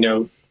matter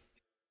of,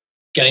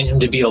 getting him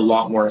to be a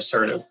lot more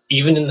assertive.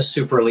 Even in the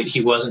Super Elite, he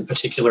wasn't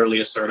particularly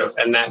assertive,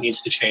 and that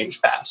needs to change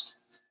fast.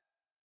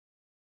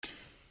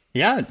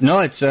 Yeah, no,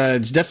 it's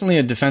definitely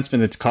a defenseman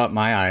that's caught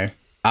my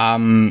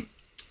eye.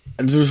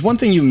 There's one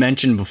thing you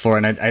mentioned before,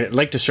 and I'd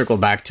like to circle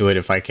back to it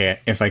if I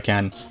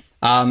can.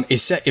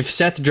 If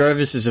Seth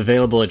Jarvis is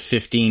available at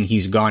 15,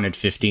 he's gone at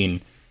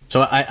 15.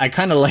 So I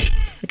kind of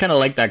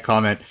like that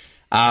comment.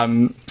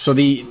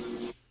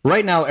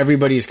 Right now,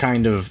 everybody's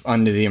kind of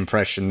under the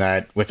impression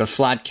that with a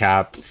flat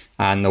cap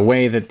and the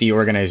way that the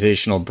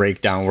organizational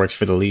breakdown works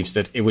for the Leafs,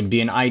 that it would be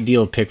an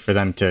ideal pick for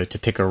them to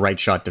pick a right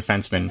shot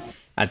defenseman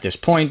at this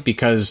point,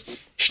 because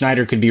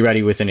Schneider could be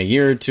ready within a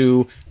year or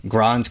two.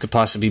 Grans could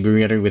possibly be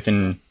ready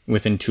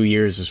within 2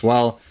 years as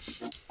well.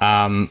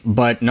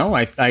 But no,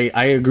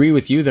 I agree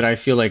with you that I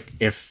feel like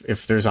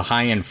if there's a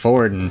high end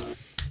forward, and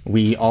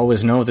we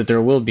always know that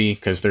there will be,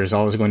 because there's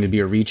always going to be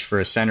a reach for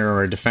a center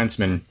or a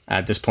defenseman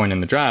at this point in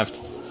the draft,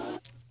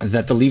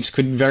 that the Leafs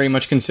could very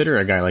much consider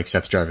a guy like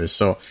Seth Jarvis.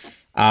 So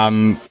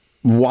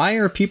why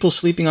are people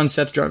sleeping on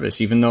Seth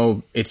Jarvis, even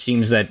though it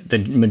seems that the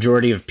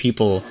majority of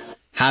people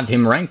have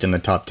him ranked in the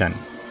top 10?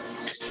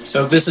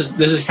 So this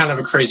is kind of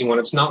a crazy one.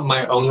 It's not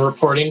my own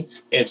reporting.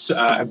 It's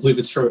I believe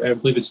it's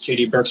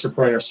JD Burke's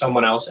reporting or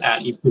someone else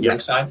at EP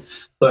Rinkside.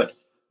 But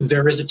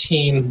there is a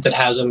team that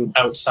has him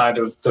outside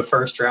of the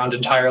first round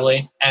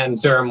entirely, and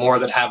there are more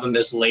that have him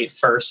as late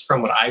first,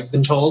 from what I've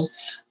been told.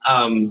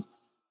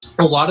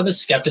 A lot of the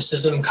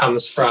skepticism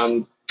comes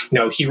from,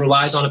 he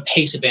relies on a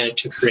pace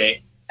advantage to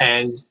create,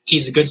 and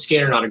he's a good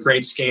skater, not a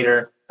great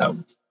skater.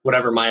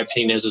 Whatever my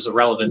opinion is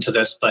irrelevant to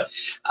this, but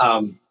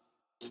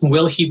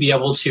will he be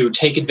able to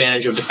take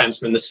advantage of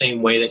defensemen the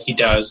same way that he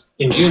does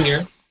in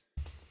junior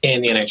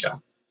in the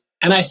NHL?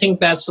 And I think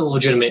that's a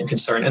legitimate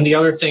concern. And the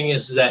other thing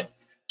is that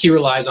he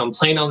relies on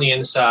playing on the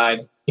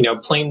inside,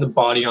 playing the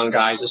body on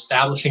guys,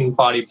 establishing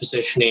body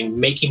positioning,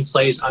 making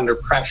plays under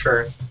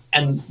pressure.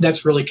 And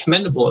that's really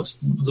commendable. It's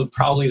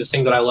probably the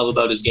thing that I love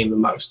about his game the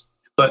most.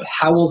 But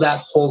how will that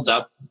hold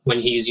up when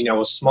he's,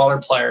 a smaller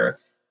player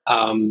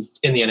in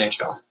the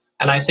NHL?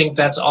 And I think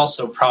that's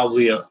also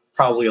probably a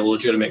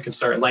legitimate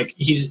concern. Like,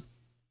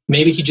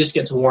 maybe he just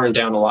gets worn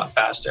down a lot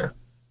faster.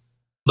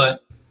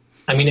 But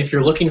I mean, if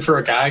you're looking for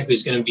a guy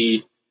who's going to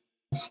be,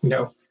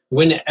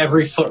 win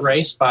every foot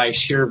race by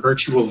sheer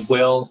virtue of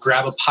will,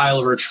 grab a pile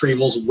of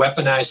retrievals,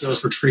 weaponize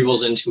those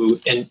retrievals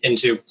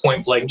into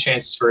point blank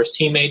chances for his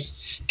teammates,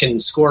 can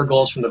score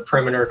goals from the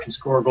perimeter, can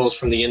score goals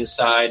from the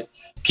inside,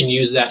 can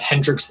use that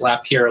Hendricks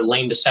Lapierre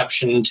lane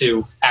deception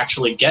to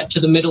actually get to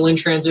the middle in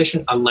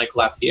transition, unlike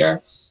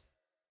Lapierre,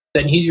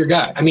 then he's your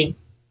guy. I mean,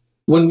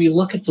 when we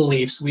look at the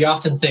Leafs, we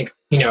often think,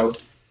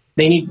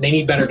 they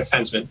need better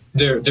defensemen.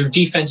 Their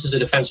defense is a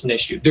defenseman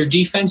issue. Their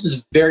defense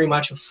is very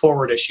much a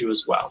forward issue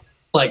as well.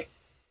 Like,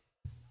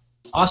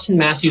 Austin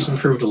Matthews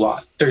improved a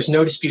lot. There's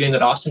no disputing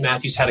that Austin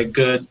Matthews had a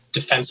good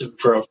defensive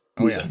growth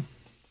season.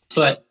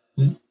 But,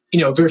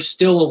 there's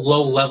still a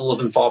low level of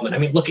involvement. I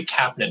mean, look at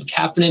Kapanen.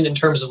 Kapanen, in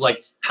terms of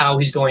like how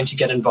he's going to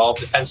get involved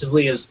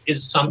defensively, is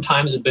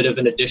sometimes a bit of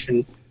an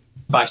addition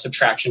by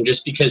subtraction,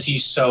 just because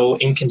he's so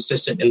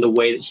inconsistent in the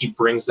way that he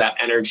brings that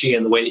energy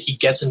and the way that he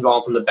gets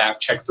involved in the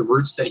back check, the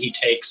routes that he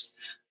takes.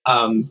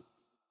 And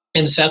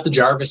Seth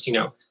Jarvis,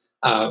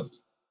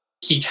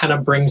 he kind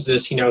of brings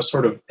this,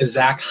 sort of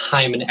Zach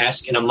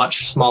Hyman-esque in a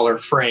much smaller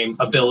frame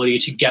ability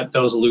to get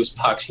those loose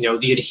pucks,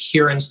 the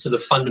adherence to the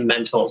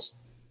fundamentals.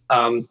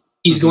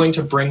 He's going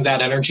to bring that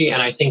energy,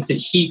 and I think that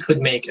he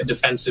could make a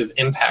defensive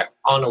impact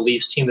on a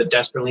Leafs team that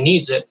desperately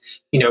needs it,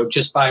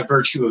 just by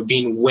virtue of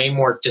being way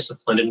more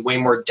disciplined and way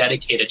more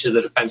dedicated to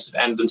the defensive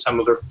end than some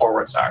of their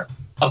forwards are.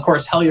 Of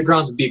course, Helge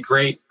Grans would be a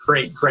great,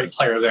 great, great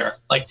player there.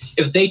 Like,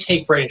 if they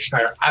take Braden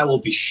Schneider, I will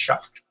be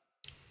shocked.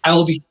 I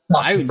will be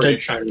shocked if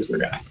Braden Schneider is their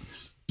guy.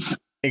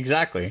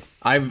 Exactly.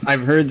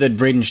 I've heard that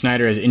Braden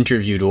Schneider has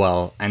interviewed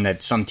well, and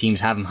that some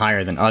teams have him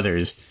higher than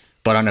others.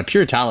 But on a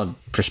pure talent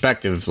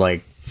perspective,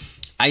 like,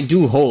 I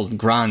do hold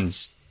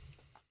Grans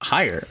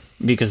higher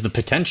because the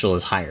potential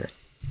is higher.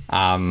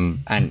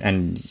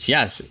 And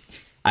yes,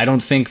 I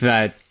don't think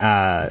that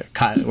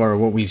or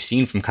what we've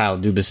seen from Kyle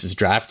Dubas's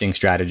drafting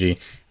strategy,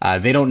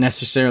 they don't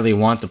necessarily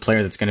want the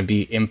player that's going to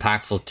be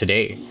impactful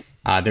today.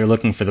 They're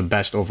looking for the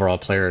best overall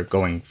player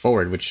going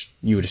forward, which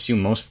you would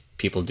assume most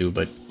people do,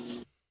 but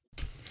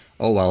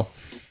oh well.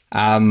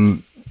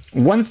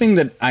 One thing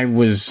that I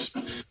was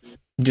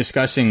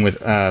discussing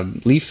with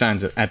Leaf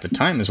fans at the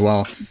time as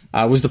well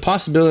was the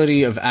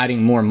possibility of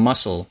adding more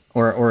muscle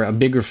or a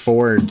bigger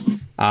forward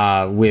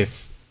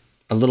with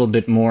a little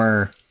bit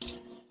more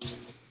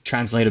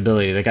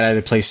translatability. They could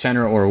either play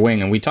center or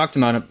wing, and we talked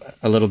about it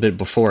a little bit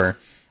before.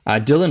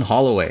 Dylan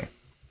Holloway,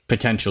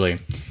 potentially.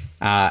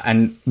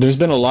 And there's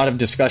been a lot of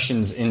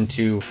discussions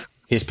into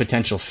his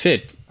potential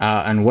fit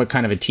and what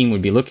kind of a team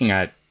would be looking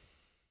at,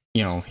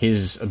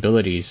 his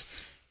abilities.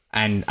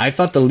 And I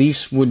thought the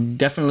Leafs would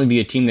definitely be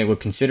a team that would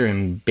consider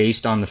him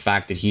based on the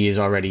fact that he is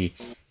already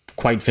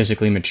quite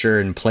physically mature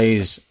and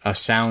plays a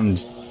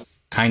sound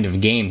kind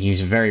of game.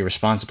 He's a very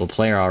responsible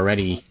player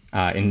already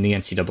in the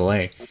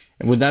NCAA.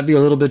 Would that be a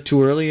little bit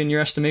too early in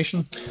your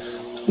estimation?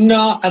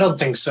 No, I don't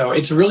think so.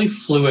 It's really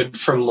fluid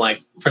from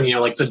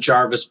the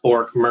Jarvis,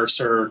 Bork,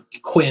 Mercer,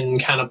 Quinn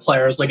kind of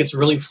players. Like, it's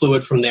really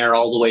fluid from there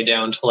all the way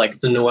down to like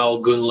the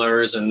Noel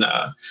Gunlers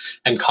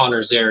and Connor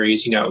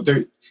Zaries.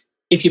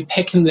 If you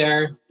pick him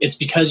there, it's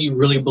because you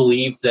really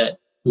believe that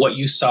what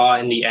you saw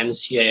in the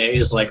NCAA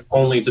is like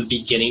only the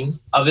beginning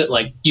of it.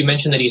 Like, you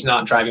mentioned that he's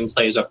not driving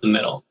plays up the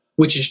middle,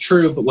 which is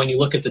true. But when you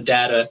look at the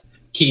data,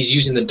 he's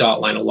using the dot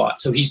line a lot.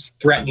 So he's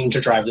threatening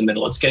to drive the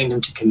middle. It's getting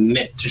him to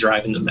commit to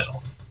driving the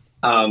middle.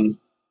 And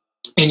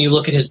you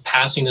look at his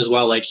passing as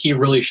well. Like, he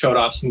really showed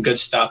off some good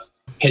stuff,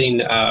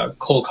 hitting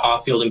Cole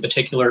Caulfield in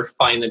particular,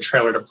 finding the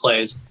trailer to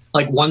plays.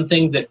 Like, one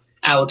thing that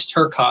Alex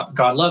Turcotte,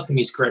 God love him,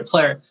 he's a great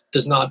player,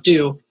 does not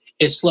do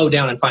is slow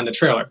down and find the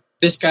trailer.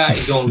 This guy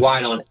is going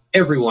wide on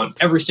everyone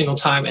every single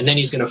time, and then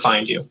he's going to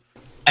find you.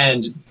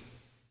 And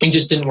it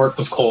just didn't work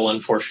with Cole,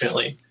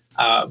 unfortunately.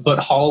 But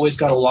Holloway's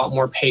got a lot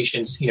more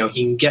patience. He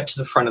can get to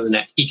the front of the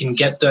net. He can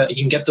get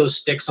those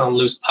sticks on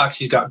loose pucks.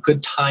 He's got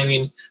good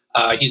timing.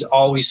 He's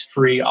always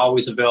free,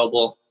 always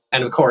available.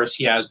 And of course,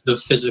 he has the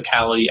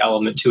physicality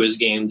element to his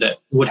game that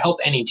would help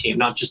any team,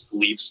 not just the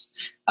Leafs.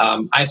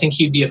 I think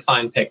he'd be a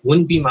fine pick.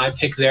 Wouldn't be my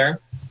pick there,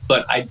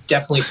 but I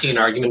definitely see an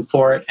argument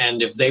for it.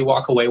 And if they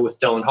walk away with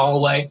Dylan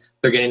Holloway,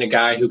 they're getting a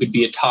guy who could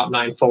be a top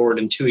 9 forward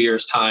in 2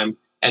 years' time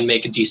and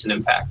make a decent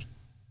impact.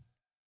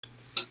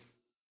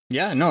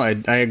 Yeah, no,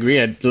 I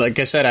agree. Like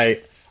I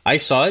said, I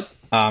saw it.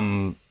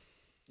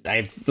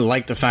 I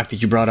like the fact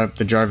that you brought up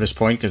the Jarvis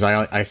point, because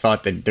I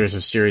thought that there's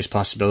a serious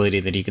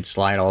possibility that he could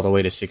slide all the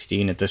way to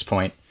 16 at this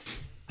point.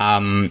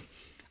 I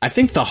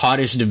think the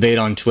hottest debate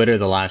on Twitter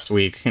the last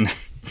week, and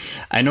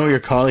I know your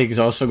colleagues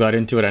also got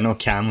into it, I know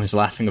Cam was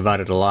laughing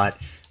about it a lot,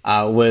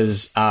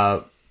 was,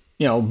 a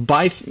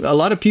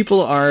lot of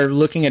people are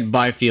looking at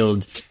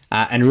Byfield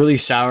and really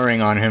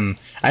souring on him.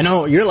 I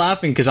know you're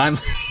laughing because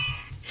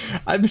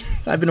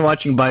I've been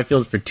watching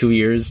Byfield for 2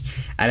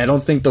 years, and I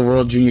don't think the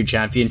World Junior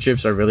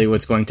Championships are really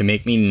what's going to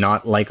make me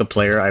not like a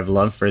player I've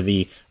loved for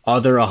the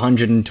other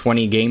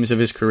 120 games of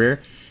his career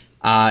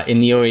in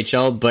the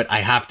OHL. But I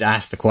have to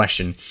ask the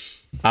question,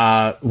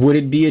 would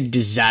it be a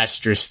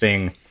disastrous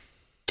thing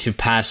to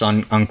pass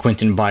on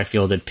Quinton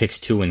Byfield at picks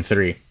 2 and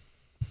 3?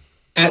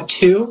 At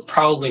 2,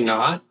 probably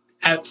not.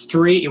 At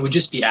 3, it would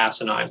just be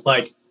asinine.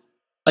 Like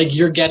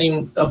you're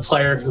getting a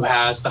player who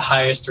has the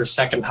highest or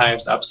second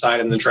highest upside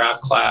in the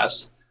draft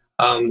class.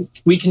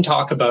 We can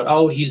talk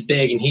about, he's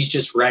big and he's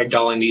just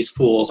ragdolling these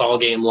fools all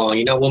game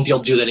long. Won't be able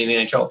to do that in the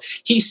NHL.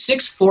 He's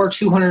 6'4",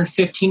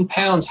 215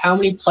 pounds. How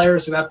many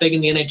players are that big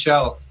in the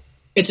NHL?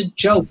 It's a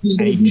joke. He's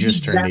going to do the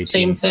exact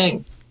same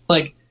thing.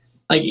 Like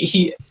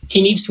he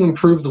needs to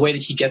improve the way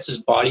that he gets his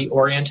body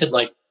oriented.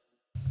 Like,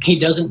 he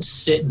doesn't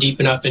sit deep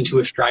enough into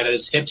his stride at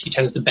his hips. He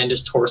tends to bend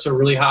his torso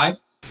really high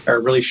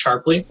or really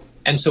sharply.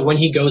 And so when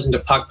he goes into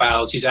puck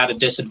battles, he's at a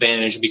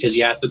disadvantage because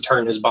he has to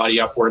turn his body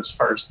upwards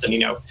first.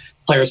 And,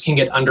 players can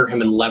get under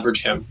him and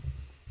leverage him.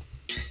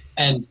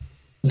 And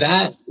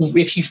that,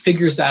 if he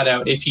figures that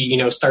out, if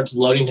he, starts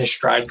loading his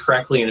stride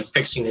correctly and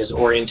fixing his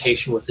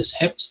orientation with his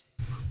hips,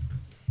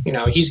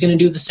 he's going to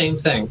do the same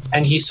thing.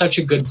 And he's such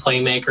a good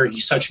playmaker.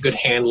 He's such a good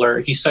handler.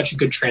 He's such a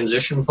good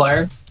transition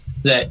player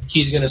that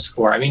he's going to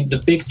score. I mean, the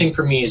big thing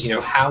for me is,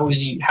 how does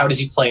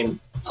he play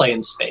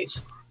in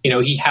space?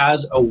 He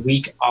has a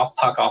weak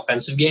off-puck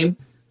offensive game.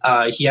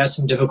 He has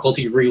some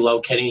difficulty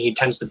relocating. He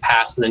tends to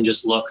pass and then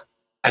just look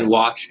and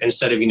watch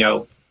instead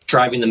of,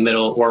 driving the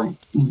middle, or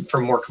for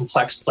more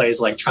complex plays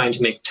like trying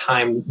to make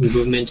time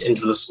movement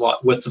into the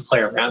slot with the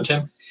player around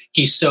him.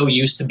 He's so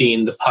used to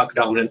being the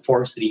puck-dominant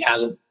force that he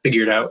hasn't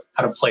figured out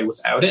how to play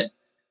without it.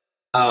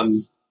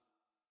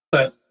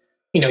 But,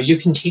 you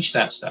can teach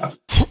that stuff.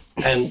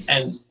 And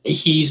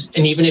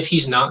even if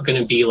he's not going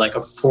to be like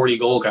a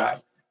 40-goal guy,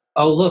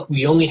 look,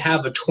 we only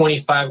have a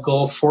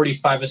 25-goal,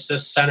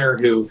 45-assist center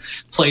who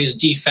plays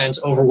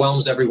defense,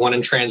 overwhelms everyone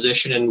in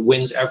transition, and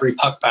wins every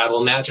puck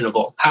battle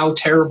imaginable. How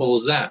terrible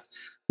is that?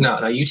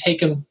 No, you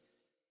take him.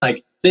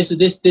 Like, this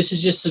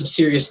is just some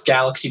serious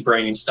galaxy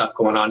braining stuff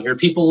going on here.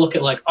 People look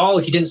at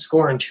he didn't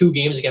score in 2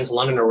 games against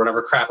London or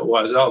whatever crap it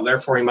was.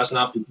 Therefore he must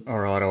not be.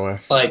 Or Ottawa.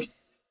 Like,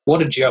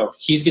 what a joke.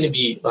 He's going to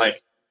be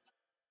like.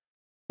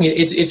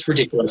 It's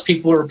ridiculous.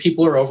 People are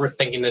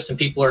overthinking this, and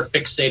people are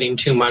fixating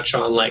too much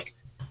on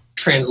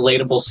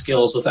translatable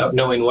skills without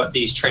knowing what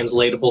these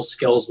translatable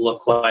skills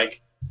look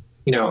like.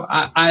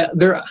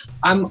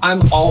 I'm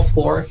all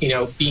for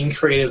being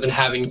creative and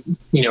having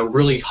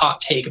really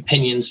hot take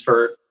opinions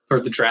for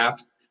the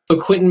draft, but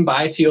Quinton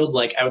Byfield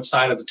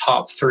outside of the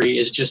top 3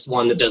 is just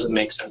one that doesn't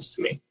make sense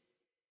to me.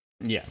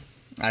 Yeah,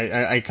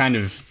 I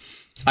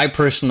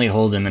personally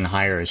hold him in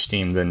higher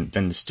esteem than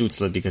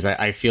Stützle, because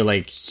I feel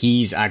like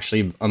he's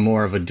actually a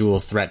more of a dual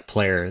threat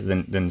player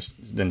than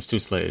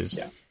Stützle is.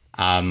 Yeah.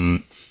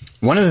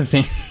 One of the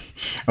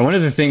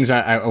things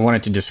I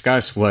wanted to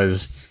discuss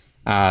was,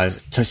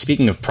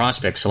 speaking of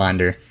prospect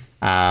slander,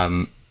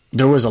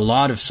 there was a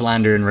lot of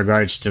slander in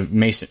regards to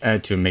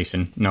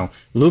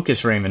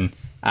Lucas Raymond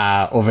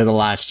over the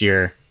last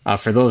year.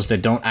 For those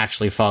that don't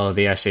actually follow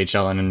the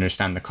SHL and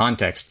understand the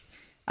context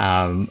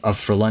of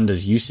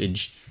Frölunda's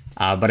usage,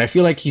 but I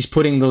feel like he's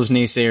putting those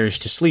naysayers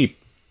to sleep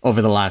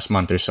over the last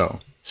month or so.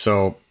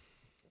 So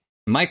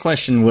my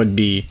question would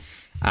be,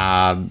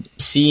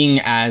 seeing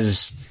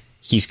as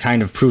he's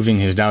kind of proving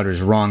his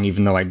doubters wrong,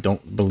 even though I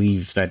don't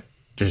believe that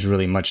there's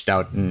really much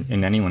doubt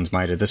in anyone's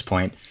mind at this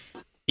point,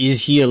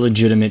 is he a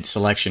legitimate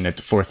selection at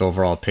the 4th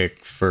overall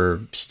pick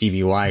for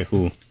Stevie Y,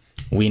 who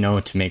we know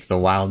to make the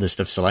wildest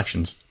of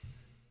selections?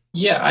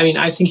 Yeah, I mean,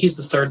 I think he's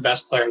the 3rd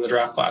best player in the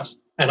draft class.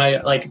 And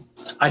I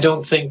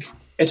don't think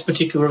it's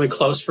particularly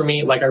close for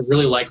me. Like, I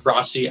really like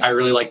Rossi, I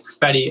really like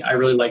Perfetti, I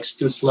really like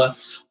Stützle,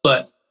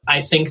 but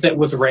I think that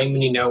with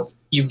Raymond,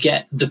 you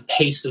get the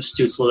pace of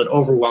Stützle that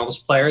overwhelms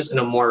players in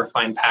a more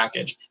refined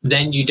package.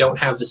 Then you don't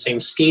have the same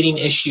skating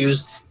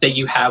issues that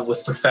you have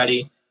with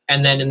Perfetti.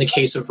 And then in the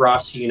case of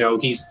Rossi,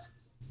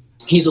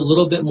 he's a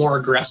little bit more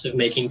aggressive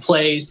making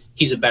plays.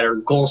 He's a better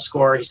goal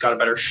scorer. He's got a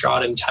better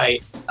shot in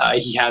tight.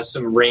 He has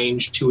some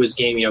range to his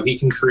game. He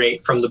can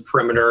create from the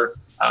perimeter.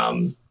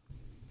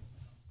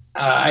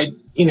 I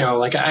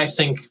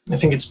think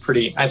it's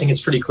pretty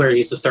clear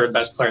he's the 3rd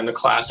best player in the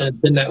class, and it's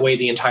been that way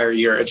the entire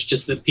year. It's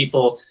just that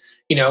people,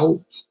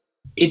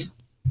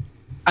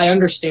 I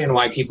understand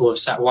why people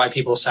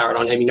soured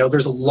on him.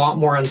 There's a lot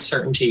more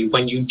uncertainty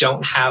when you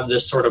don't have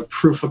this sort of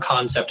proof of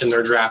concept in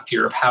their draft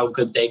year of how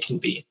good they can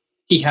be.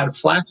 He had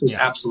flashes,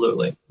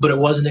 absolutely, but it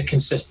wasn't a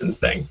consistent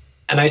thing.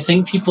 And I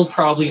think people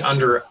probably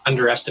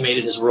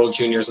underestimated his World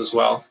Juniors as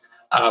well.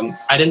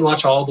 I didn't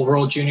watch all the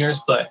World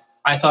Juniors, but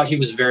I thought he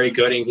was very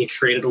good and he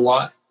created a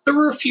lot. There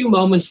were a few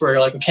moments where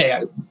you're like,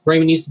 okay,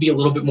 Raymond needs to be a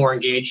little bit more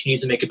engaged. He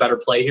needs to make a better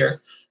play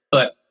here.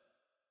 But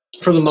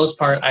for the most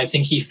part, I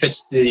think he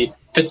fits the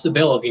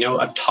bill of,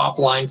 a top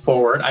line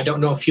forward. I don't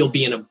know if he'll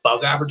be an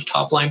above average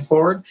top line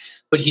forward,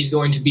 but he's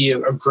going to be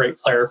a great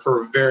player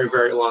for a very,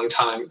 very long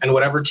time. And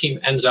whatever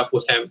team ends up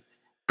with him,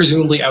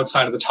 presumably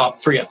outside of the top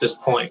 3 at this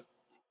point,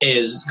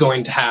 is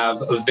going to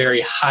have a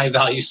very high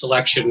value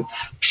selection,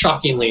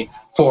 shockingly,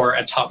 for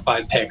a top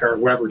 5 pick or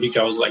wherever he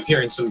goes. Like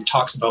hearing some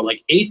talks about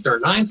like 8th or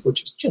 9th,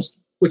 which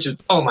is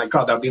oh my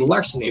God, that would be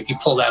larceny if you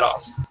pull that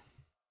off.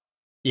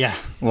 Yeah,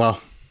 well,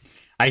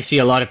 I see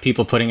a lot of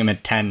people putting him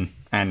at 10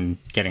 and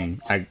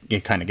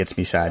it kind of gets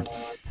me sad.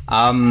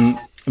 I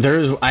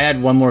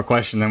had one more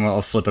question, then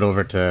I'll flip it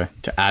over to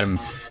Adam.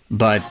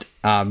 But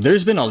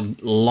there's been a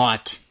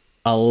lot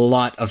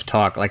of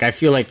talk. Like, I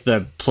feel like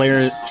the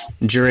player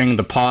during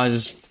the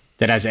pause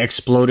that has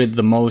exploded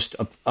the most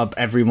of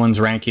everyone's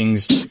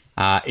rankings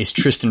is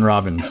Tristan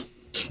Robbins.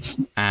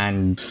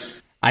 And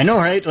I know,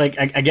 right? Like,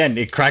 again,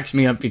 it cracks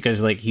me up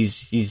because like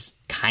he's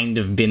kind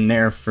of been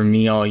there for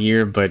me all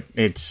year, but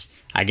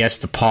I guess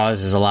the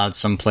pause has allowed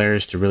some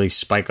players to really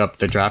spike up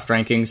the draft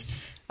rankings.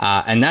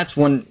 And that's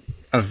one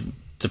of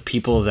the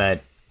people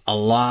that a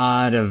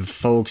lot of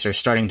folks are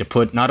starting to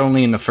put not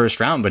only in the first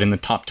round, but in the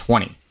top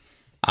 20.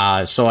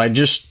 So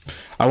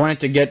I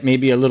wanted to get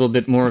maybe a little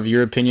bit more of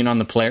your opinion on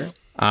the player,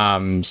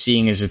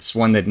 seeing as it's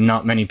one that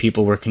not many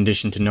people were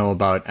conditioned to know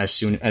about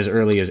as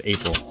early as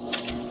April.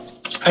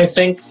 I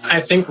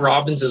think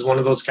Robbins is one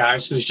of those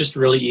guys who's just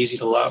really easy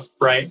to love,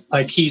 right?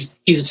 Like he's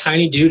a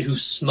tiny dude who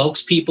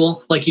smokes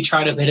people. Like you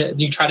try to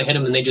hit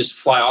him and they just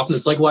fly off, and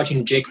it's like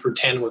watching Jake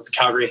Verten with the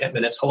Calgary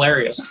Hitmen. It's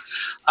hilarious.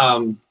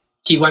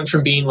 He went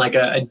from being like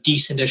a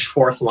decentish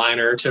 4th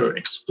liner to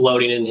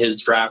exploding in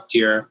his draft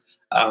year.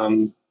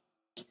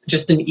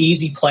 Just an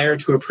easy player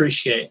to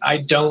appreciate. I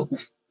don't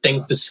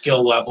think the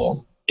skill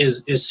level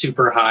is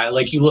super high.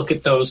 Like you look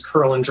at those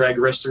curl and drag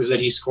wristers that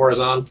he scores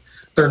on,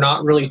 they're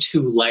not really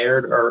too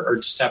layered or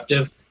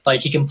deceptive.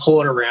 Like he can pull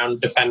it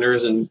around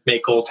defenders and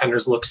make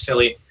goaltenders look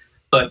silly,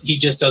 but he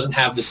just doesn't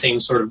have the same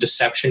sort of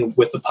deception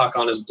with the puck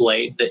on his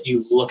blade that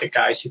you look at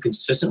guys who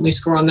consistently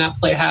score on that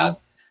play have.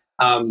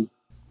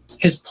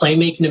 His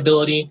playmaking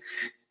ability,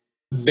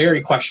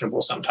 very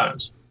questionable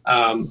sometimes.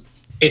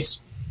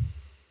 This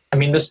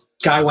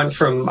guy went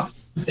from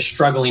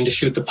struggling to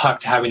shoot the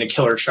puck to having a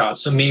killer shot.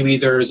 So maybe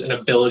there's an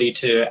ability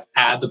to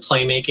add the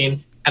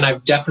playmaking. And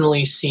I've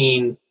definitely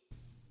seen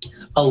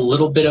a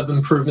little bit of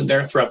improvement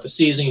there throughout the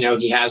season.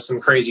 He has some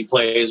crazy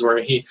plays where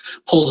he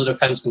pulls a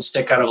defenseman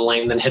stick out of a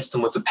lane, then hits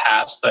them with a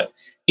pass, but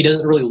he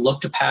doesn't really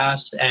look to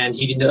pass, and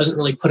he doesn't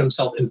really put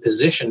himself in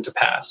position to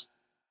pass.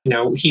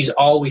 He's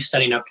always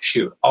setting up to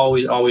shoot,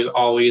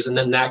 always. And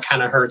then that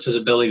kind of hurts his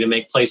ability to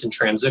make plays in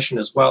transition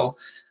as well.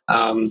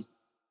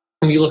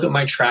 When you look at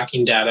my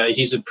tracking data,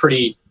 he's a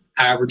pretty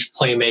average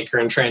playmaker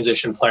and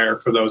transition player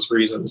for those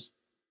reasons.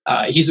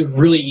 He's a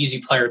really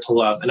easy player to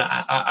love, and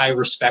I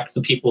respect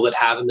the people that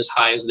have him as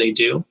high as they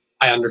do.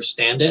 I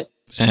understand it.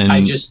 And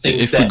I just think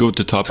if that we go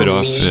to top it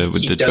off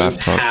with the draft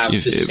talk,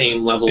 if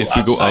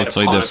we go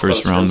outside the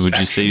first round, would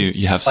you say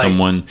you have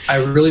someone I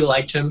really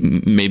liked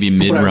him, maybe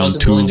mid round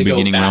 2,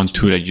 beginning round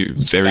 2 that you're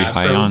very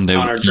high on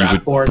that you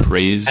would board,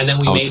 praise and then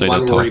we made outside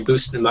one the top where we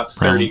boosted him up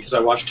 30 because I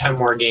watched 10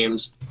 more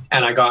games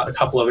and I got a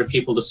couple other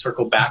people to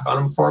circle back on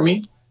him for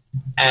me.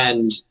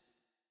 And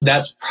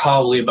that's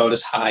probably about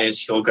as high as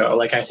he'll go.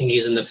 Like, I think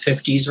he's in the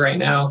 50s right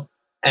now,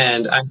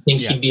 and I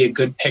think he'd be a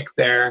good pick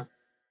there.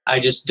 I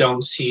just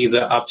don't see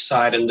the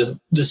upside and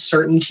the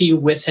certainty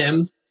with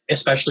him,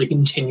 especially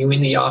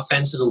continuing the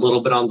offense, is a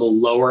little bit on the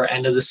lower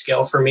end of the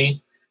scale for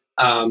me.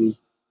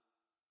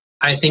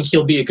 I think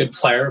he'll be a good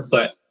player,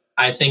 but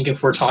I think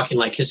if we're talking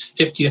like his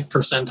 50th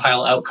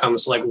percentile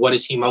outcomes, like what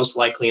is he most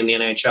likely in the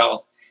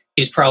NHL?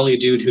 He's probably a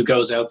dude who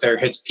goes out there,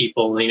 hits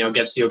people, and,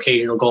 gets the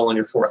occasional goal on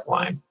your fourth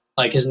line.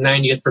 Like his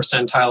 90th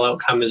percentile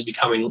outcome is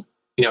becoming,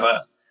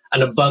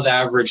 an above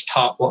average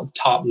top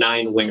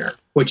 9 winger,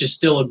 which is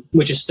still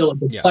a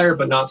good player,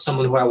 but not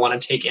someone who I want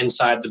to take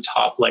inside the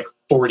top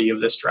 40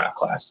 of this draft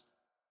class.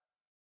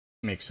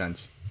 Makes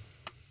sense.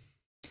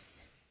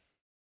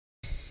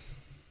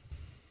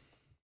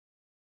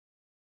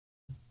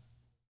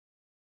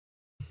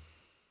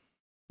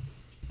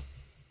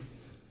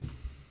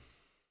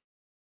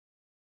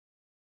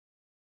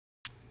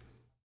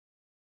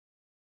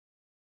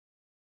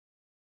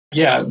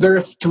 Yeah, there are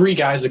 3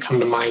 guys that come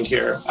to mind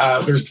here.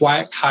 There's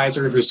Wyatt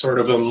Kaiser, who's sort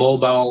of a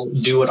mobile,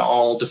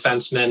 do-it-all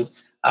defenseman.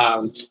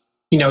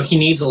 He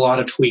needs a lot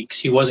of tweaks.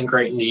 He wasn't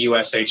great in the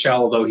USHL,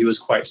 although he was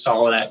quite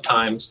solid at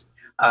times.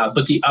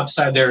 But the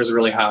upside there is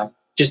really high.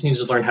 Just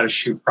needs to learn how to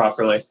shoot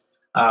properly.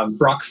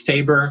 Brock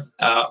Faber,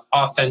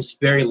 offense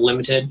very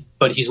limited,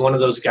 but he's one of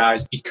those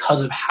guys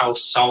because of how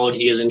solid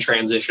he is in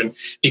transition,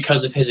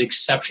 because of his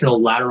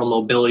exceptional lateral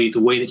mobility, the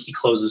way that he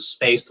closes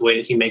space, the way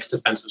that he makes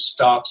defensive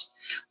stops.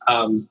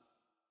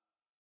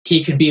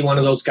 He could be one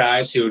of those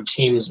guys who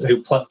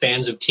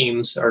fans of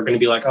teams are going to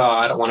be like, oh,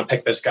 I don't want to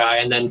pick this guy.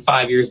 And then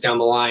 5 years down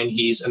the line,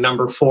 he's a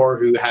number 4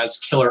 who has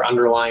killer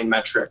underlying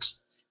metrics.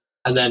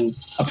 And then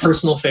a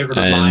personal favorite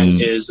of mine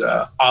is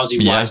Ozzy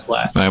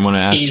Weisblatt. I want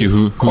to ask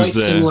you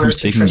who's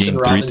taking game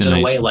 3 tonight. In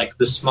a way, like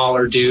the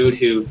smaller dude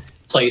who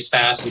plays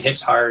fast and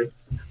hits hard.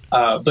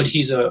 But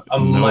he's a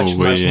much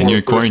more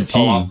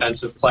versatile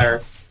offensive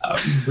player.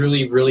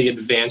 Really, really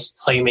advanced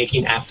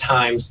playmaking at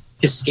times.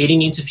 His skating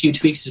needs a few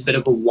tweaks. He's a bit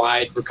of a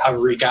wide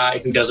recovery guy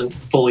who doesn't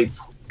fully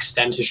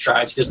extend his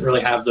strides. He doesn't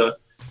really have the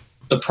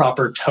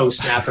proper toe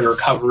snap and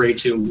recovery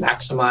to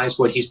maximize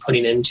what he's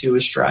putting into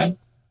his stride.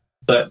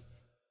 But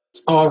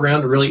all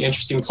around, a really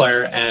interesting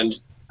player. And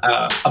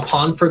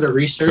upon further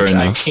research,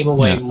 I came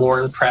away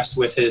more impressed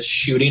with his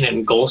shooting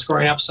and goal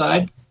scoring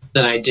upside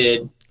than I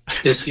did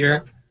this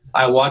year.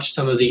 I watched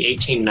some of the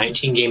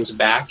 18-19 games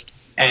back,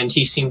 and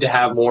he seemed to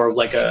have more of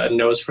a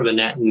nose for the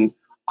net and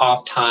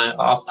off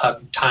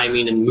puck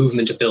timing and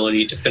movement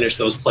ability to finish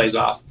those plays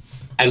off.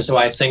 And so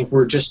I think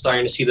we're just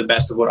starting to see the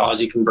best of what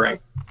Ozzy can bring.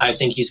 I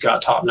think he's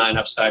got top 9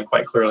 upside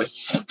quite clearly.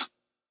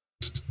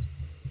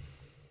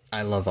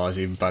 I love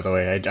Ozzy, by the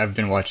way. I've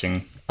been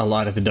watching a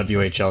lot of the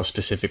WHL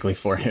specifically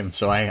for him,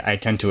 so I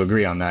tend to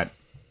agree on that.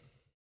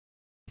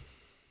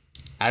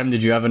 Adam,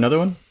 did you have another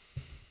one?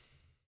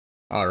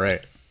 All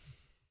right.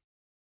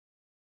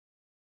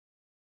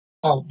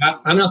 Oh,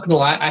 I'm not going to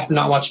lie. I have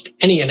not watched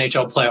any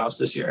NHL playoffs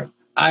this year.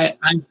 I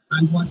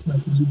watched my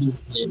previous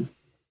game.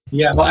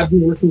 Yeah, well, I've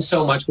been working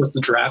so much with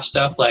the draft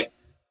stuff.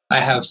 I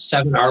have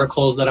 7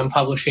 articles that I'm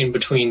publishing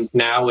between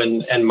now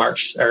and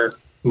March.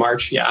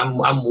 Yeah,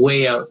 I'm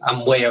way out.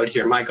 I'm way out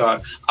here. My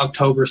God,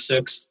 October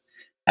 6th,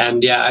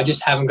 and yeah, I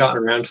just haven't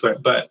gotten around to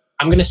it. But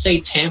I'm going to say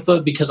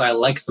Tampa because I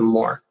like them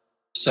more.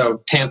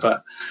 So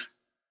Tampa.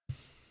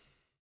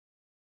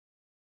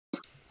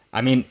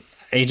 I mean,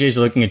 AJ's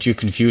looking at you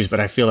confused, but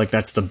I feel like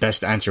that's the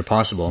best answer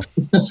possible.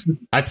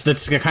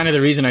 That's kind of the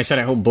reason I said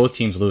I hope both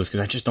teams lose, because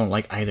I just don't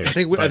like either. I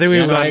think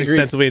we've gone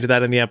extensively into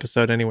that in the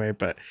episode anyway,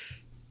 but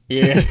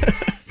yeah.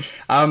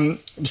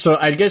 So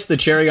I guess the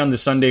cherry on the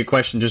Sunday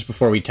question, just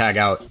before we tag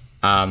out,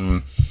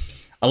 a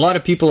lot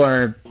of people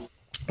are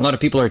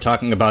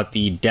talking about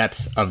the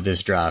depth of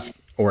this draft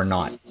or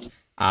not.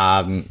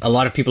 A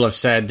lot of people have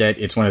said that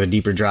it's one of the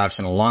deeper drafts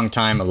in a long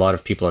time. A lot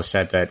of people have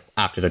said that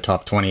after the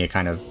top 20, it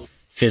kind of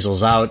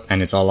fizzles out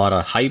and it's a lot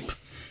of hype.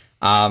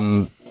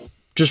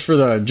 Just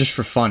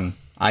for fun,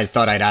 I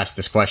thought I'd ask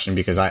this question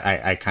because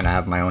I kind of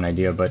have my own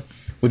idea. But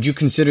would you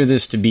consider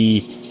this to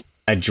be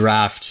a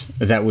draft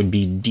that would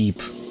be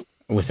deep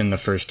within the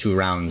first 2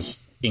 rounds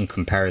in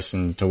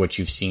comparison to what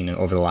you've seen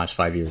over the last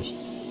 5 years?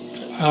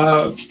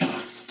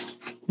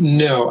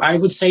 No, I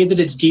would say that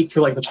it's deep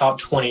for the top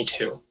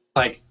 22.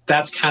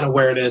 That's kind of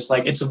where it is.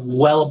 It's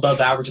well above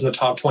average in the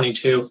top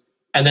 22.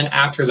 And then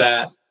after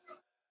that,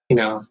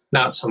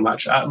 not so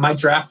much. My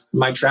draft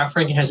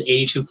ranking has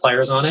 82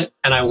 players on it,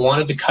 and I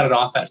wanted to cut it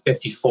off at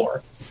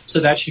 54. So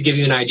that should give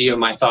you an idea of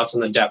my thoughts on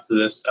the depth of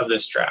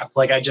this draft.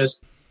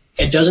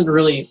 It doesn't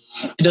really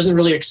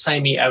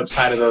excite me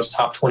outside of those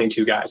top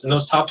 22 guys, and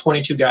those top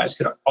 22 guys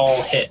could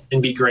all hit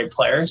and be great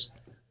players,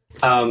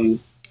 and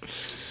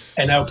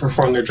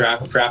outperform their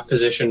draft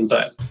position.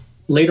 But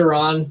later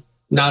on,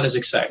 not as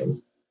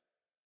exciting.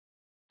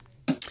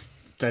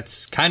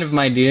 That's kind of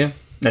my idea.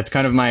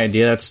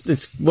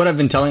 It's what I've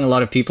been telling a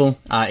lot of people.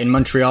 In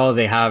Montreal,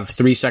 they have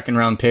 3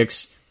 second-round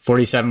picks,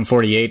 47,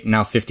 48, and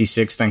now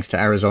 56, thanks to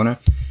Arizona.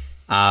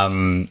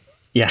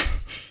 Yeah.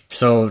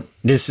 So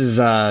this is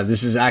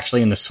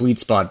actually in the sweet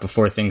spot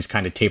before things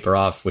kind of taper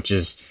off, which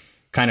is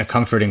kind of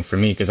comforting for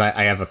me because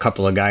I have a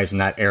couple of guys in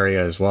that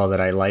area as well that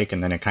I like,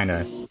 and then it kind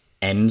of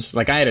ends.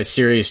 Like I had a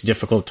serious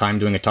difficult time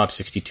doing a top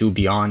 62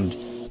 beyond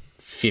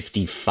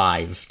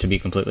 55, to be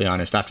completely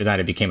honest. After that,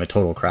 it became a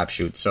total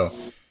crapshoot. So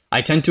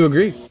I tend to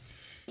agree.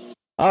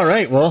 All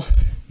right, well,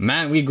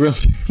 man, we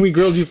grilled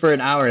you for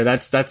an hour.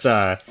 That's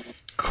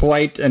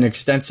quite an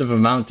extensive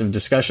amount of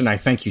discussion. I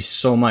thank you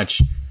so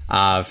much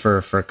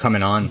for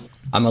coming on.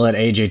 I'm gonna let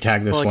AJ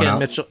tag this one out.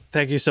 Mitchell,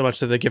 thank you so much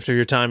for the gift of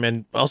your time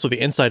and also the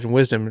insight and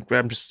wisdom.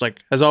 I'm just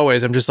like, as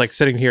always, I'm just like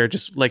sitting here,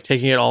 just like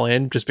taking it all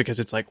in, just because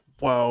it's like,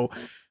 whoa,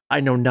 I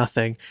know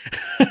nothing.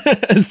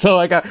 And so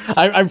like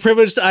I'm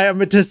privileged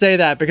to say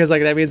that, because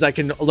like that means I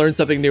can learn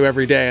something new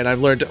every day, and I've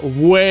learned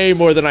way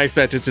more than I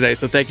expected today.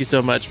 So thank you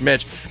so much,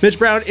 Mitch. Mitch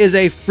Brown is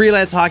a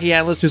freelance hockey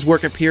analyst whose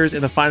work appears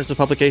in the finest of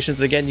publications.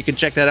 And again, you can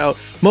check that out.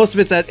 Most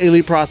of it's at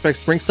Elite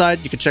Prospects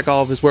Springside. You can check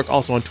all of his work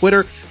also on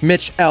Twitter,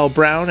 Mitch L.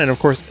 Brown, and of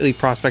course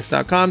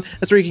eliteprospects.com.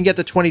 That's where you can get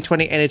the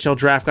 2020 NHL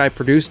Draft Guide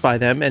produced by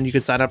them, and you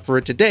can sign up for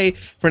it today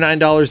for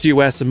 $9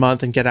 US a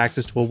month and get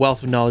access to a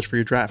wealth of knowledge for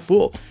your draft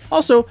pool.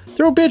 Also,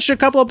 throw Mitch a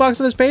couple of bucks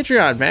on his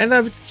Patreon, man.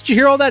 Did you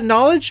hear all that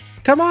knowledge?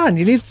 Come on,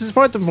 you need to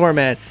support them more,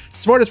 man.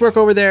 Support his work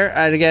over there.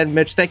 And again,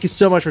 Mitch, thank you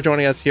so much for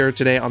joining us here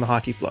today on the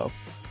Hockey Flow.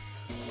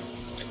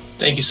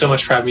 Thank you so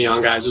much for having me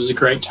on, guys. It was a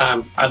great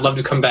time. I'd love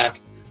to come back.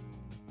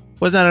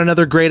 Was that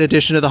another great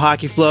addition to the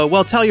Hockey Flow?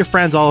 Well, tell your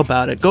friends all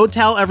about it. Go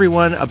tell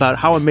everyone about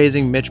how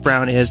amazing Mitch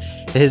Brown is.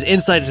 His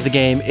insight into the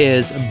game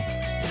is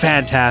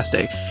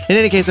fantastic. In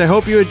any case, I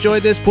hope you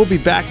enjoyed this. We'll be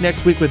back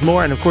next week with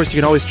more, and of course you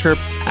can always chirp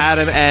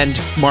Adam and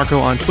Marco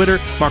on Twitter.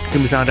 Marco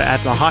can be found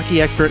at The Hockey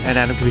Expert, and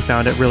Adam can be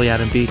found at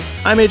ReallyAdamB.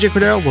 I'm AJ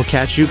Cordero. We'll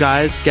catch you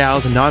guys,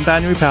 gals, and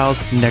non-binary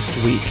pals next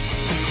week.